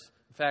universe,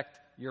 in fact,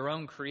 your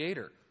own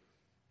creator,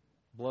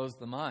 blows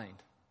the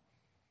mind.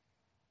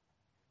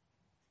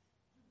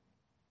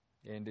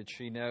 And did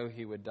she know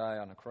he would die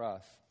on a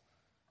cross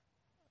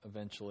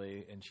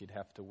eventually, and she'd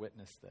have to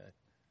witness that?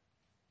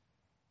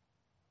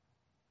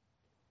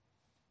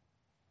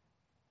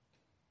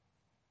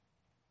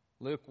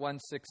 Luke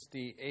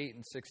 1:68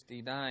 and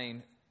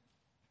 69,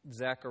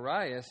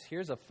 Zacharias,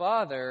 here's a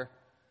father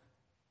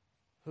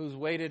who's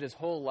waited his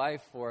whole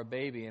life for a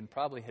baby and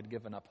probably had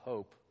given up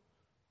hope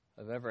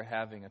of ever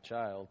having a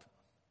child,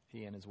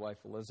 he and his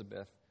wife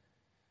Elizabeth.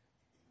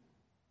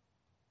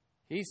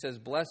 He says,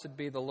 "Blessed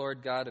be the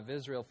Lord God of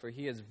Israel, for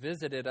he has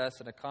visited us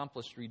and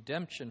accomplished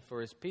redemption for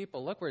his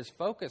people." Look where his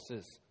focus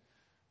is.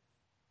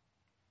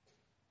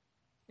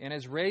 "And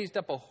has raised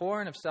up a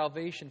horn of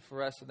salvation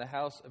for us in the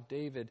house of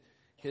David,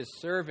 his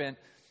servant."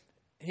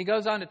 He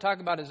goes on to talk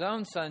about his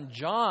own son,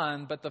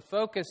 John, but the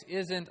focus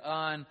isn't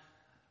on,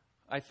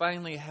 I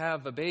finally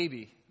have a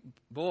baby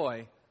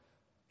boy.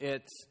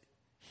 It's,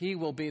 he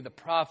will be the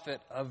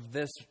prophet of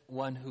this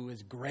one who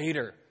is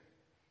greater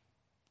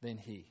than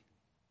he.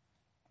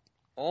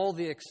 All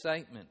the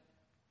excitement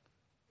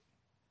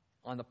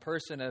on the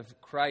person of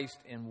Christ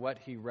and what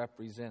he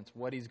represents,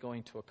 what he's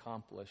going to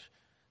accomplish.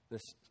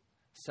 This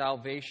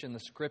salvation the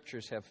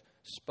Scriptures have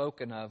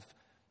spoken of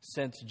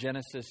since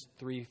Genesis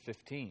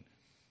 3:15.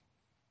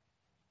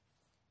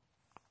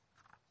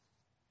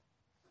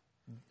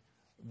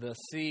 The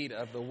seed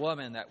of the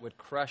woman that would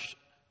crush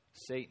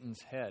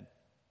Satan's head.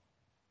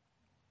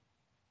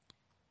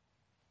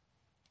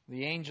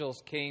 The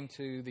angels came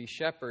to the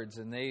shepherds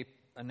and they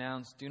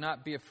announced, "Do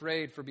not be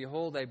afraid, for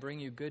behold, I bring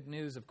you good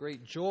news of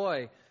great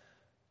joy,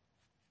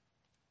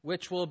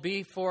 which will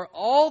be for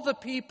all the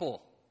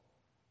people.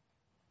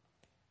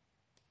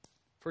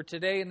 For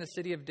today in the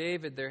city of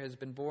David there has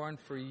been born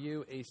for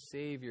you a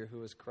Savior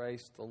who is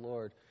Christ the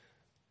Lord."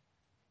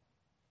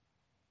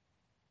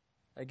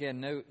 Again,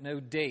 no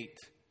date.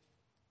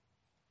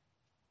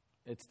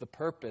 It's the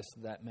purpose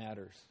that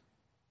matters.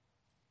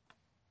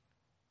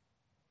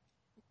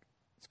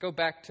 Let's go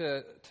back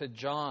to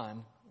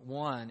John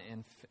 1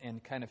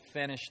 and kind of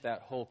finish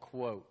that whole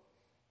quote.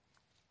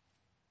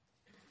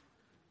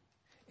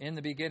 "In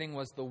the beginning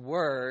was the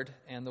Word,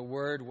 and the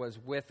Word was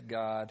with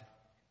God,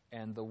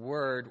 and the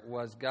Word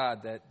was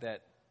God."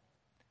 That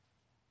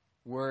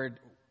word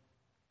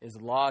is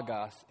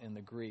logos in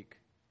the Greek.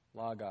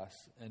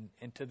 Logos.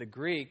 And to the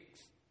Greek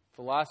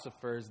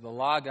philosophers, the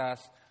logos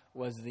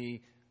was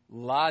the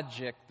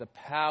logic, the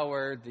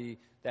power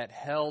that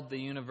held the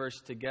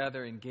universe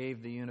together and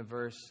gave the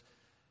universe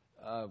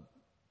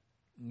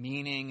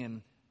meaning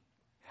and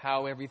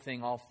how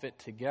everything all fit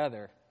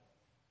together.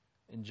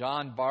 And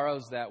John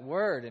borrows that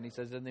word, and he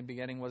says, in the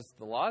beginning was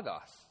the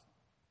Logos.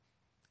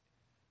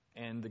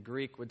 And the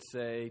Greek would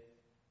say,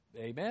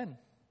 amen.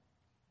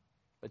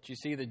 But you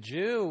see, the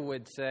Jew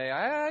would say,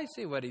 I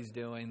see what he's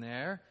doing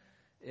there.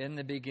 In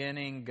the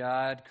beginning,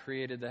 God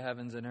created the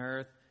heavens and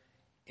earth.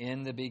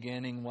 In the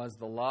beginning was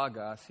the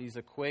Logos. He's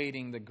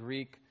equating the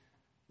Greek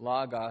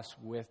Logos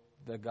with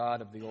the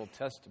God of the Old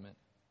Testament.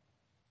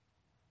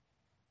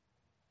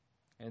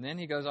 And then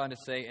he goes on to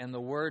say, and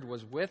the Word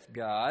was with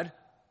God.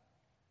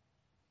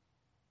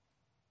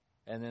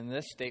 And then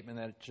this statement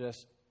that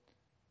just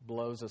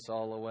blows us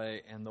all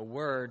away. And the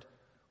Word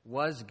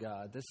was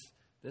God.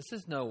 This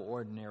is no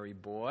ordinary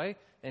boy.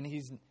 And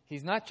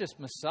he's not just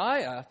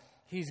Messiah,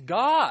 he's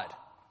God.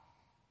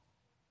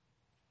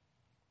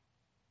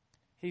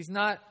 He's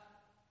not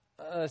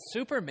a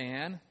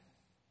Superman.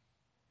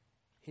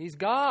 He's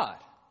God.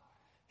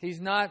 He's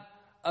not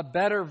a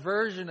better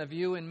version of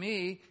you and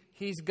me.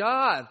 He's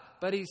God,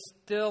 but he's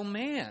still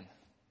man.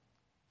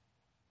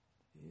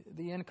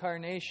 The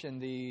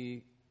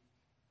incarnation,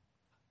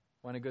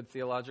 want a good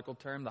theological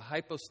term, the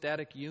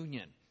hypostatic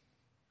union.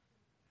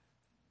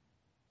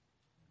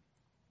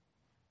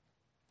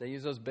 They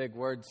use those big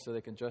words so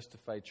they can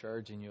justify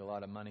charging you a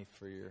lot of money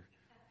for your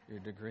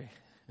degree.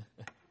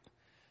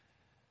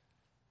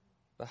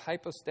 The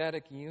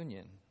hypostatic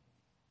union.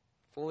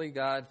 Fully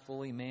God,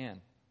 fully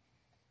man.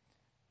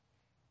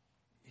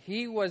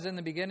 He was in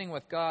the beginning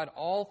with God.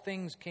 All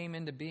things came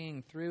into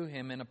being through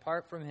him, and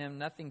apart from him,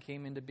 nothing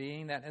came into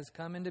being that has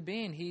come into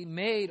being. He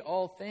made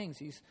all things.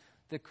 He's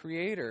the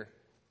creator,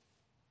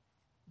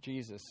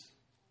 Jesus.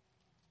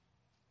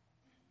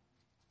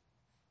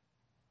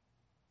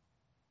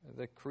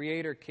 The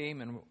creator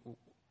came and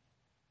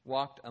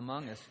walked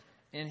among us.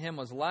 In him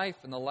was life,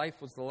 and the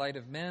life was the light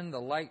of men.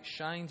 The light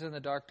shines in the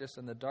darkness,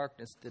 and the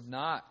darkness did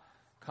not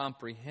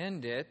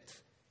comprehend it.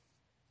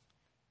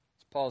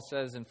 As Paul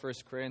says in 1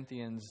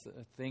 Corinthians,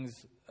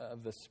 things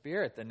of the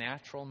Spirit, the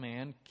natural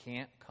man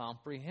can't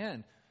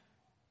comprehend.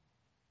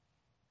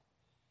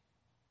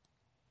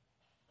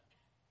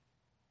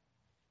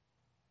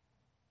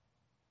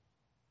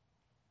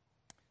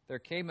 There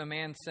came a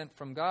man sent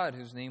from God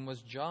whose name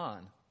was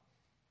John.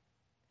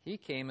 He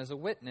came as a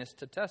witness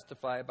to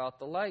testify about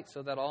the light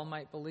so that all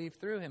might believe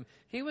through him.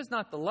 He was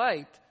not the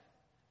light,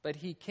 but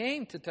he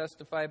came to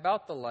testify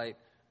about the light.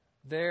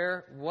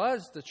 There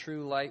was the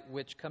true light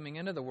which coming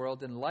into the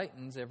world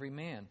enlightens every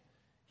man.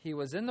 He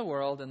was in the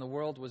world, and the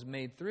world was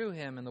made through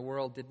him, and the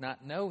world did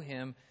not know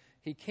him.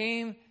 He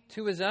came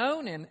to his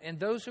own, and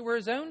those who were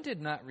his own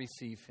did not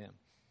receive him.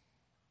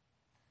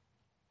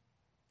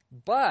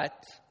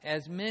 But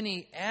as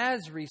many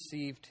as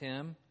received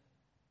him,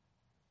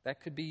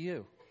 that could be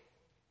you.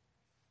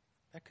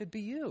 That could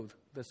be you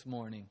this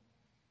morning.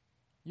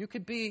 You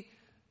could be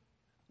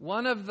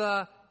one of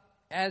the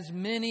as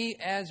many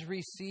as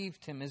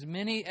received him, as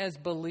many as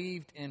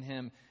believed in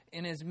him,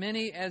 and as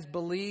many as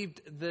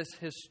believed this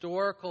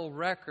historical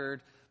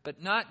record,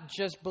 but not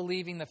just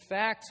believing the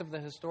facts of the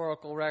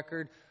historical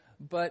record,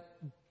 but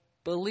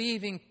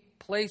believing,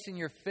 placing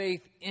your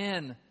faith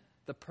in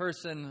the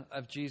person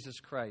of Jesus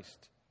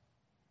Christ.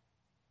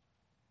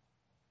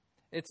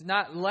 It's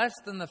not less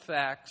than the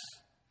facts.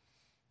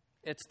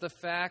 It's the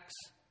facts,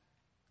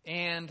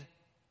 and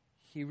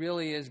he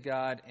really is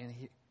God, and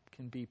he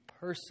can be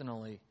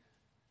personally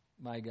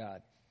my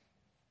God.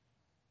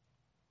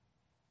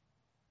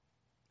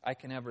 I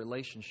can have a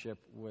relationship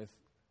with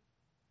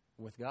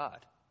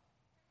God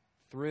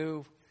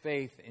through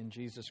faith in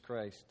Jesus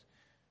Christ.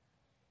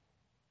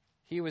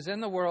 He was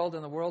in the world,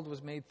 and the world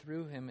was made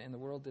through him, and the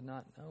world did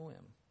not know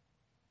him.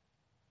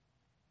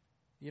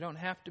 You don't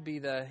have to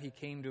be he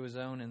came to his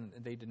own and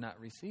they did not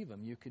receive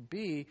him. You could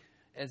be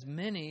as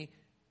many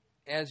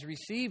as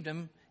received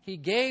him. He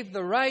gave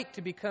the right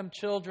to become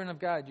children of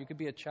God. You could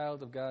be a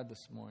child of God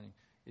this morning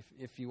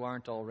if you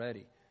aren't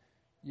already.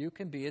 You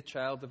can be a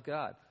child of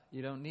God.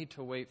 You don't need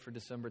to wait for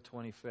December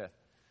 25th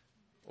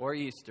or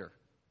Easter.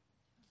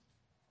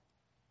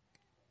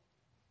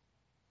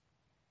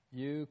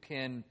 You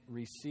can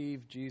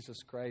receive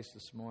Jesus Christ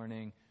this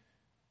morning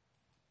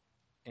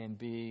and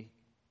be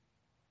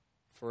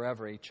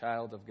forever a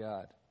child of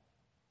God.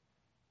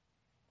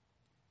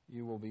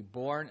 You will be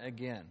born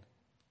again.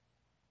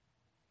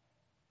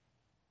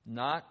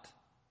 Not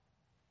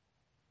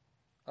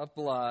of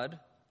blood,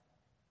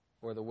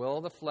 or the will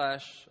of the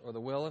flesh, or the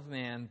will of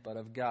man, but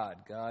of God.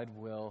 God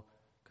will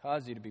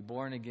cause you to be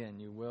born again.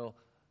 You will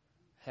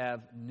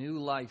have new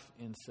life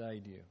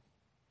inside you,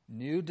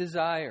 new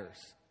desires,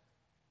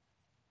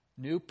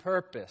 new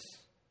purpose,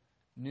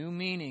 new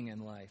meaning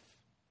in life,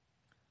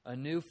 a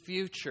new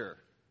future,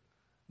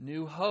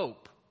 new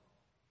hope,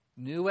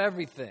 new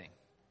everything.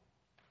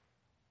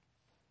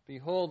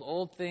 Behold,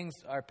 old things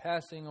are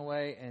passing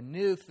away, and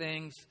new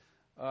things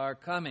are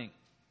coming.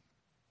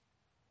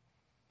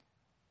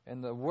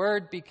 And the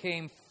Word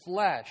became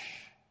flesh.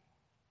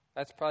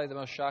 That's probably the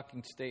most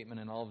shocking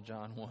statement in all of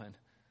John 1.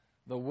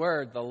 The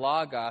Word, the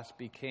Logos,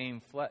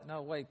 became flesh.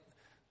 No, wait.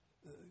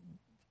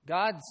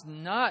 God's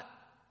not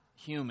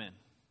human.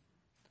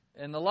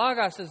 And the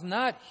Logos is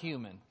not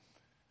human.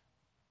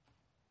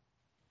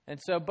 And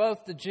so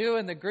both the Jew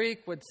and the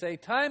Greek would say,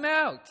 time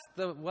out.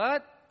 The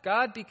what?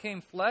 God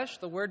became flesh?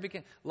 The Word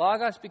became,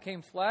 Logos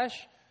became flesh?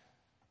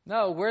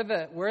 No, we're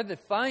the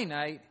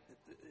finite.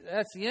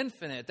 That's the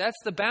infinite.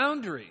 That's the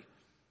boundary.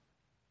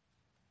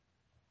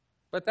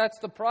 But that's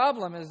the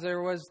problem, is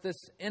there was this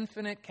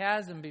infinite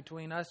chasm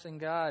between us and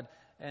God,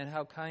 and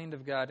how kind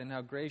of God and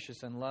how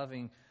gracious and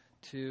loving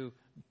to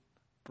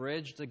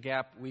bridge the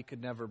gap we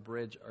could never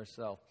bridge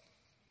ourselves.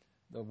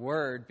 The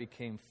Word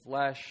became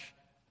flesh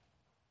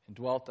and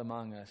dwelt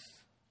among us.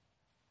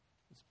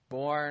 He was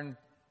born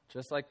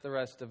just like the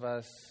rest of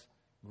us,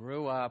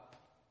 grew up,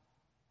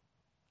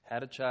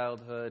 had a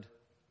childhood,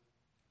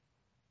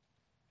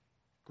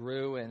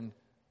 grew in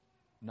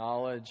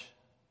knowledge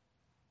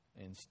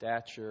and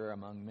stature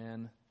among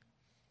men,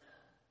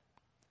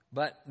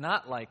 but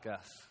not like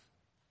us.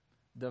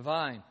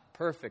 Divine,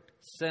 perfect,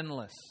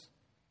 sinless.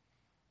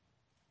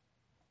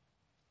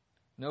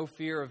 No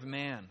fear of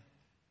man.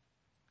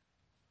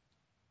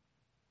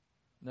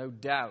 No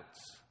doubts.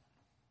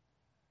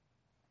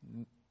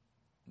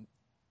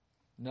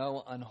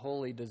 No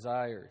unholy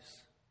desires.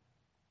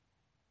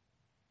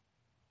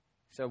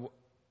 So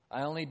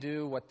I only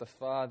do what the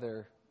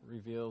Father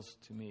reveals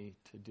to me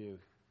to do.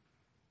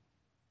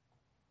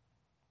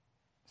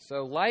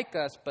 So like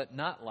us, but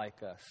not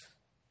like us.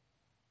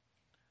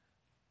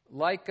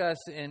 Like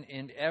us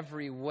in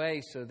every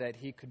way so that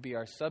He could be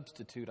our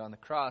substitute on the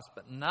cross,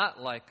 but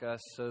not like us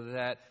so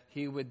that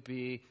He would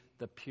be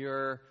the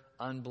pure,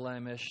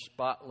 unblemished,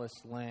 spotless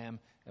Lamb.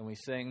 And we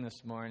sang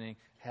this morning,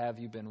 have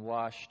you been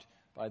washed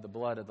by the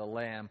blood of the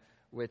Lamb,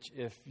 which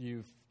if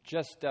you've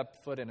just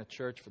stepped foot in a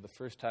church for the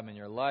first time in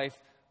your life,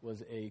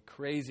 was a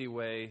crazy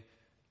way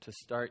to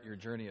start your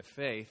journey of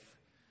faith.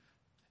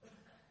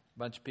 A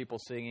bunch of people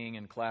singing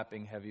and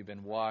clapping, have you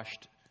been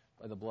washed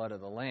by the blood of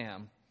the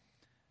Lamb?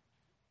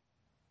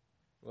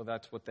 Well,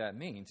 that's what that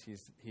means.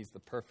 He's the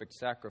perfect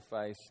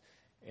sacrifice,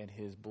 and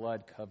His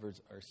blood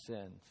covers our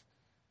sins.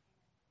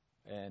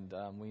 And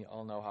we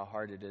all know how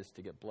hard it is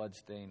to get blood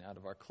stain out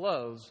of our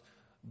clothes,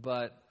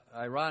 but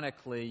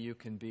ironically, you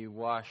can be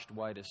washed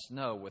white as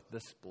snow with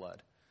this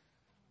blood.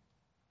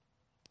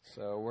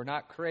 So we're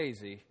not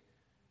crazy.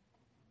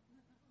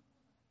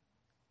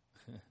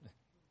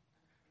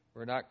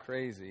 We're not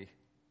crazy,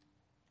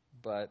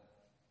 but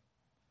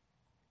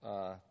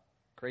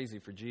crazy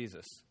for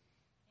Jesus.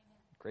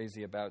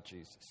 Crazy about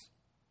Jesus.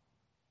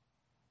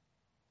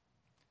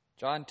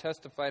 John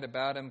testified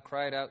about Him,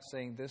 cried out,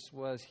 saying, this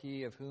was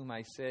He of whom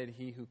I said,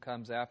 he who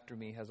comes after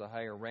me has a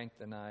higher rank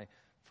than I,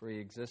 for He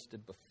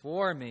existed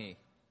before me.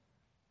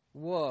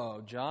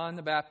 Whoa, John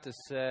the Baptist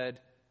said,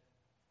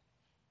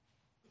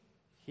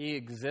 He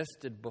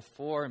existed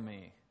before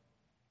me.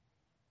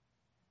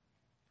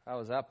 How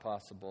is that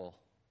possible?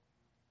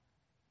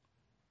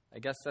 I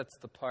guess that's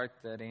the part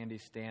that Andy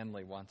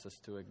Stanley wants us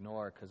to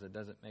ignore because it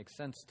doesn't make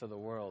sense to the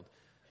world.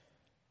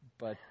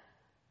 But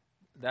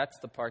that's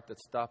the part that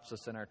stops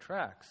us in our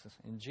tracks.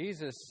 And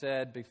Jesus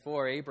said,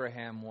 before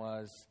Abraham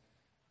was,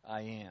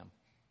 I am.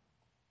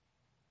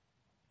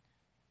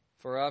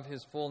 For of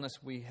His fullness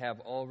we have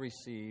all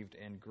received,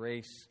 and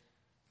grace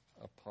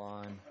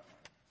upon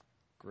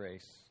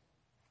grace.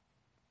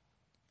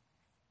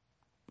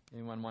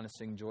 Anyone want to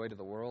sing Joy to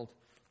the World?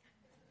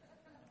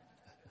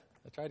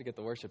 I tried to get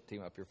the worship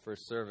team up here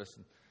first service,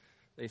 and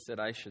they said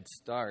I should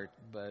start,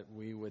 but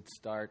we would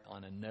start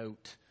on a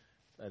note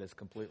that is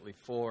completely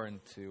foreign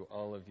to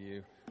all of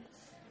you.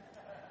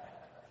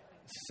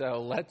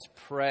 So let's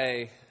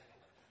pray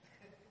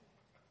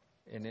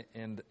in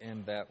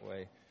that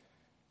way.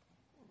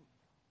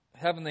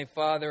 Heavenly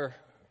Father,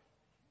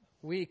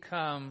 we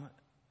come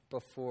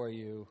before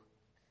You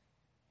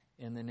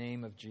in the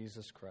name of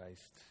Jesus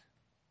Christ,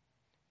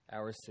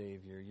 our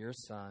Savior, Your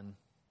Son.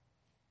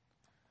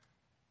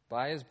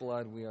 By His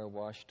blood we are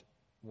washed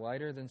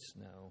whiter than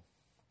snow,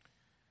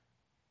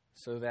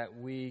 so that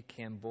we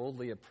can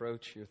boldly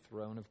approach Your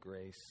throne of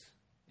grace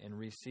and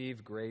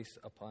receive grace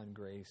upon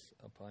grace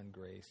upon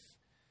grace.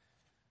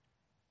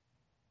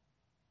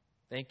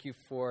 Thank You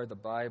for the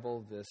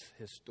Bible, this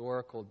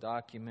historical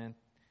document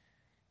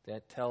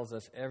that tells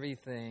us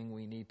everything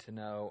we need to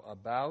know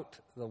about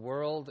the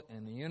world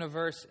and the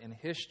universe and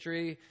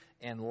history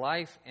and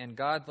life and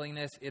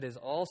godliness. It is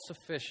all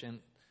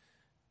sufficient.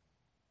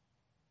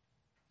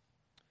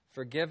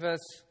 Forgive us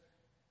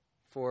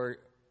for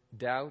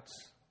doubts.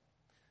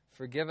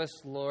 Forgive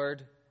us,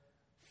 Lord,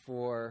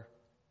 for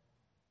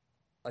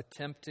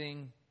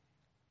attempting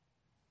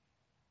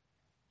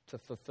to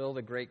fulfill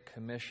the Great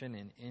Commission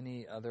in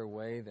any other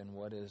way than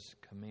what is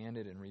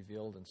commanded and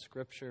revealed in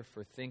Scripture,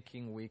 for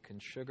thinking we can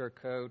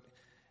sugarcoat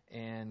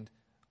and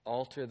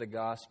alter the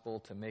gospel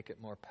to make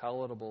it more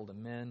palatable to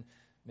men.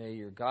 May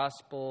Your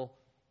gospel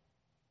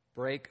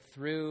break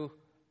through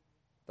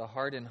the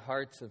hardened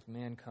hearts of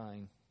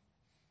mankind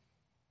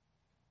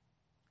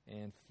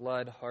and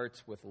flood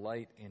hearts with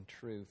light and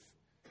truth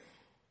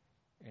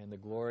and the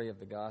glory of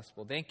the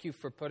gospel. Thank You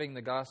for putting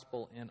the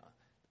gospel in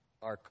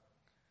our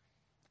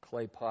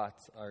clay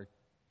pots, our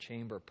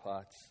chamber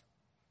pots.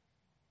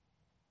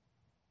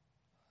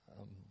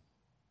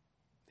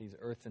 these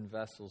earthen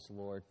vessels,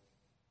 Lord.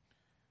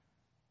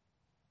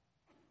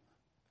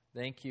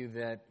 Thank you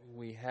that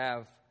we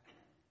have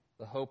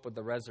the hope of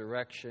the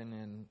resurrection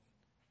and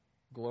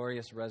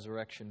glorious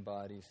resurrection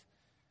bodies.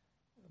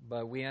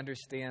 But we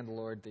understand,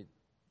 Lord, that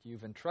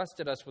you've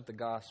entrusted us with the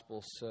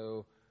gospel,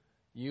 so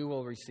you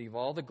will receive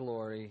all the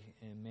glory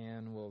and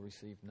man will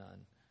receive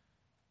none.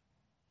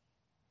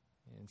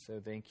 And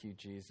so thank you,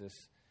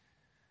 Jesus.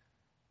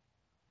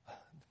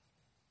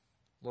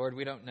 Lord,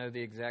 we don't know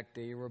the exact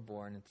day you were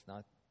born. It's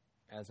not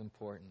as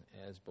important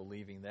as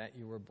believing that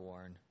you were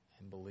born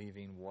and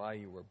believing why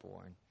you were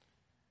born.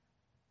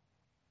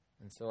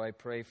 And so I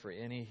pray for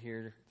any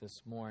here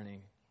this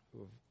morning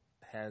who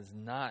has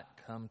not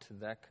come to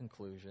that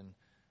conclusion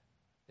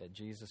that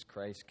Jesus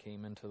Christ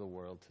came into the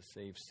world to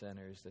save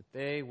sinners, that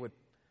they would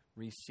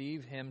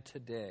receive him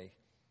today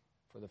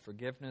for the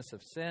forgiveness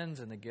of sins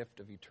and the gift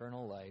of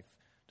eternal life,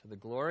 to the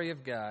glory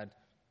of God.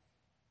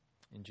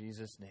 In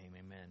Jesus' name,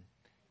 amen.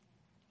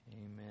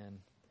 Amen.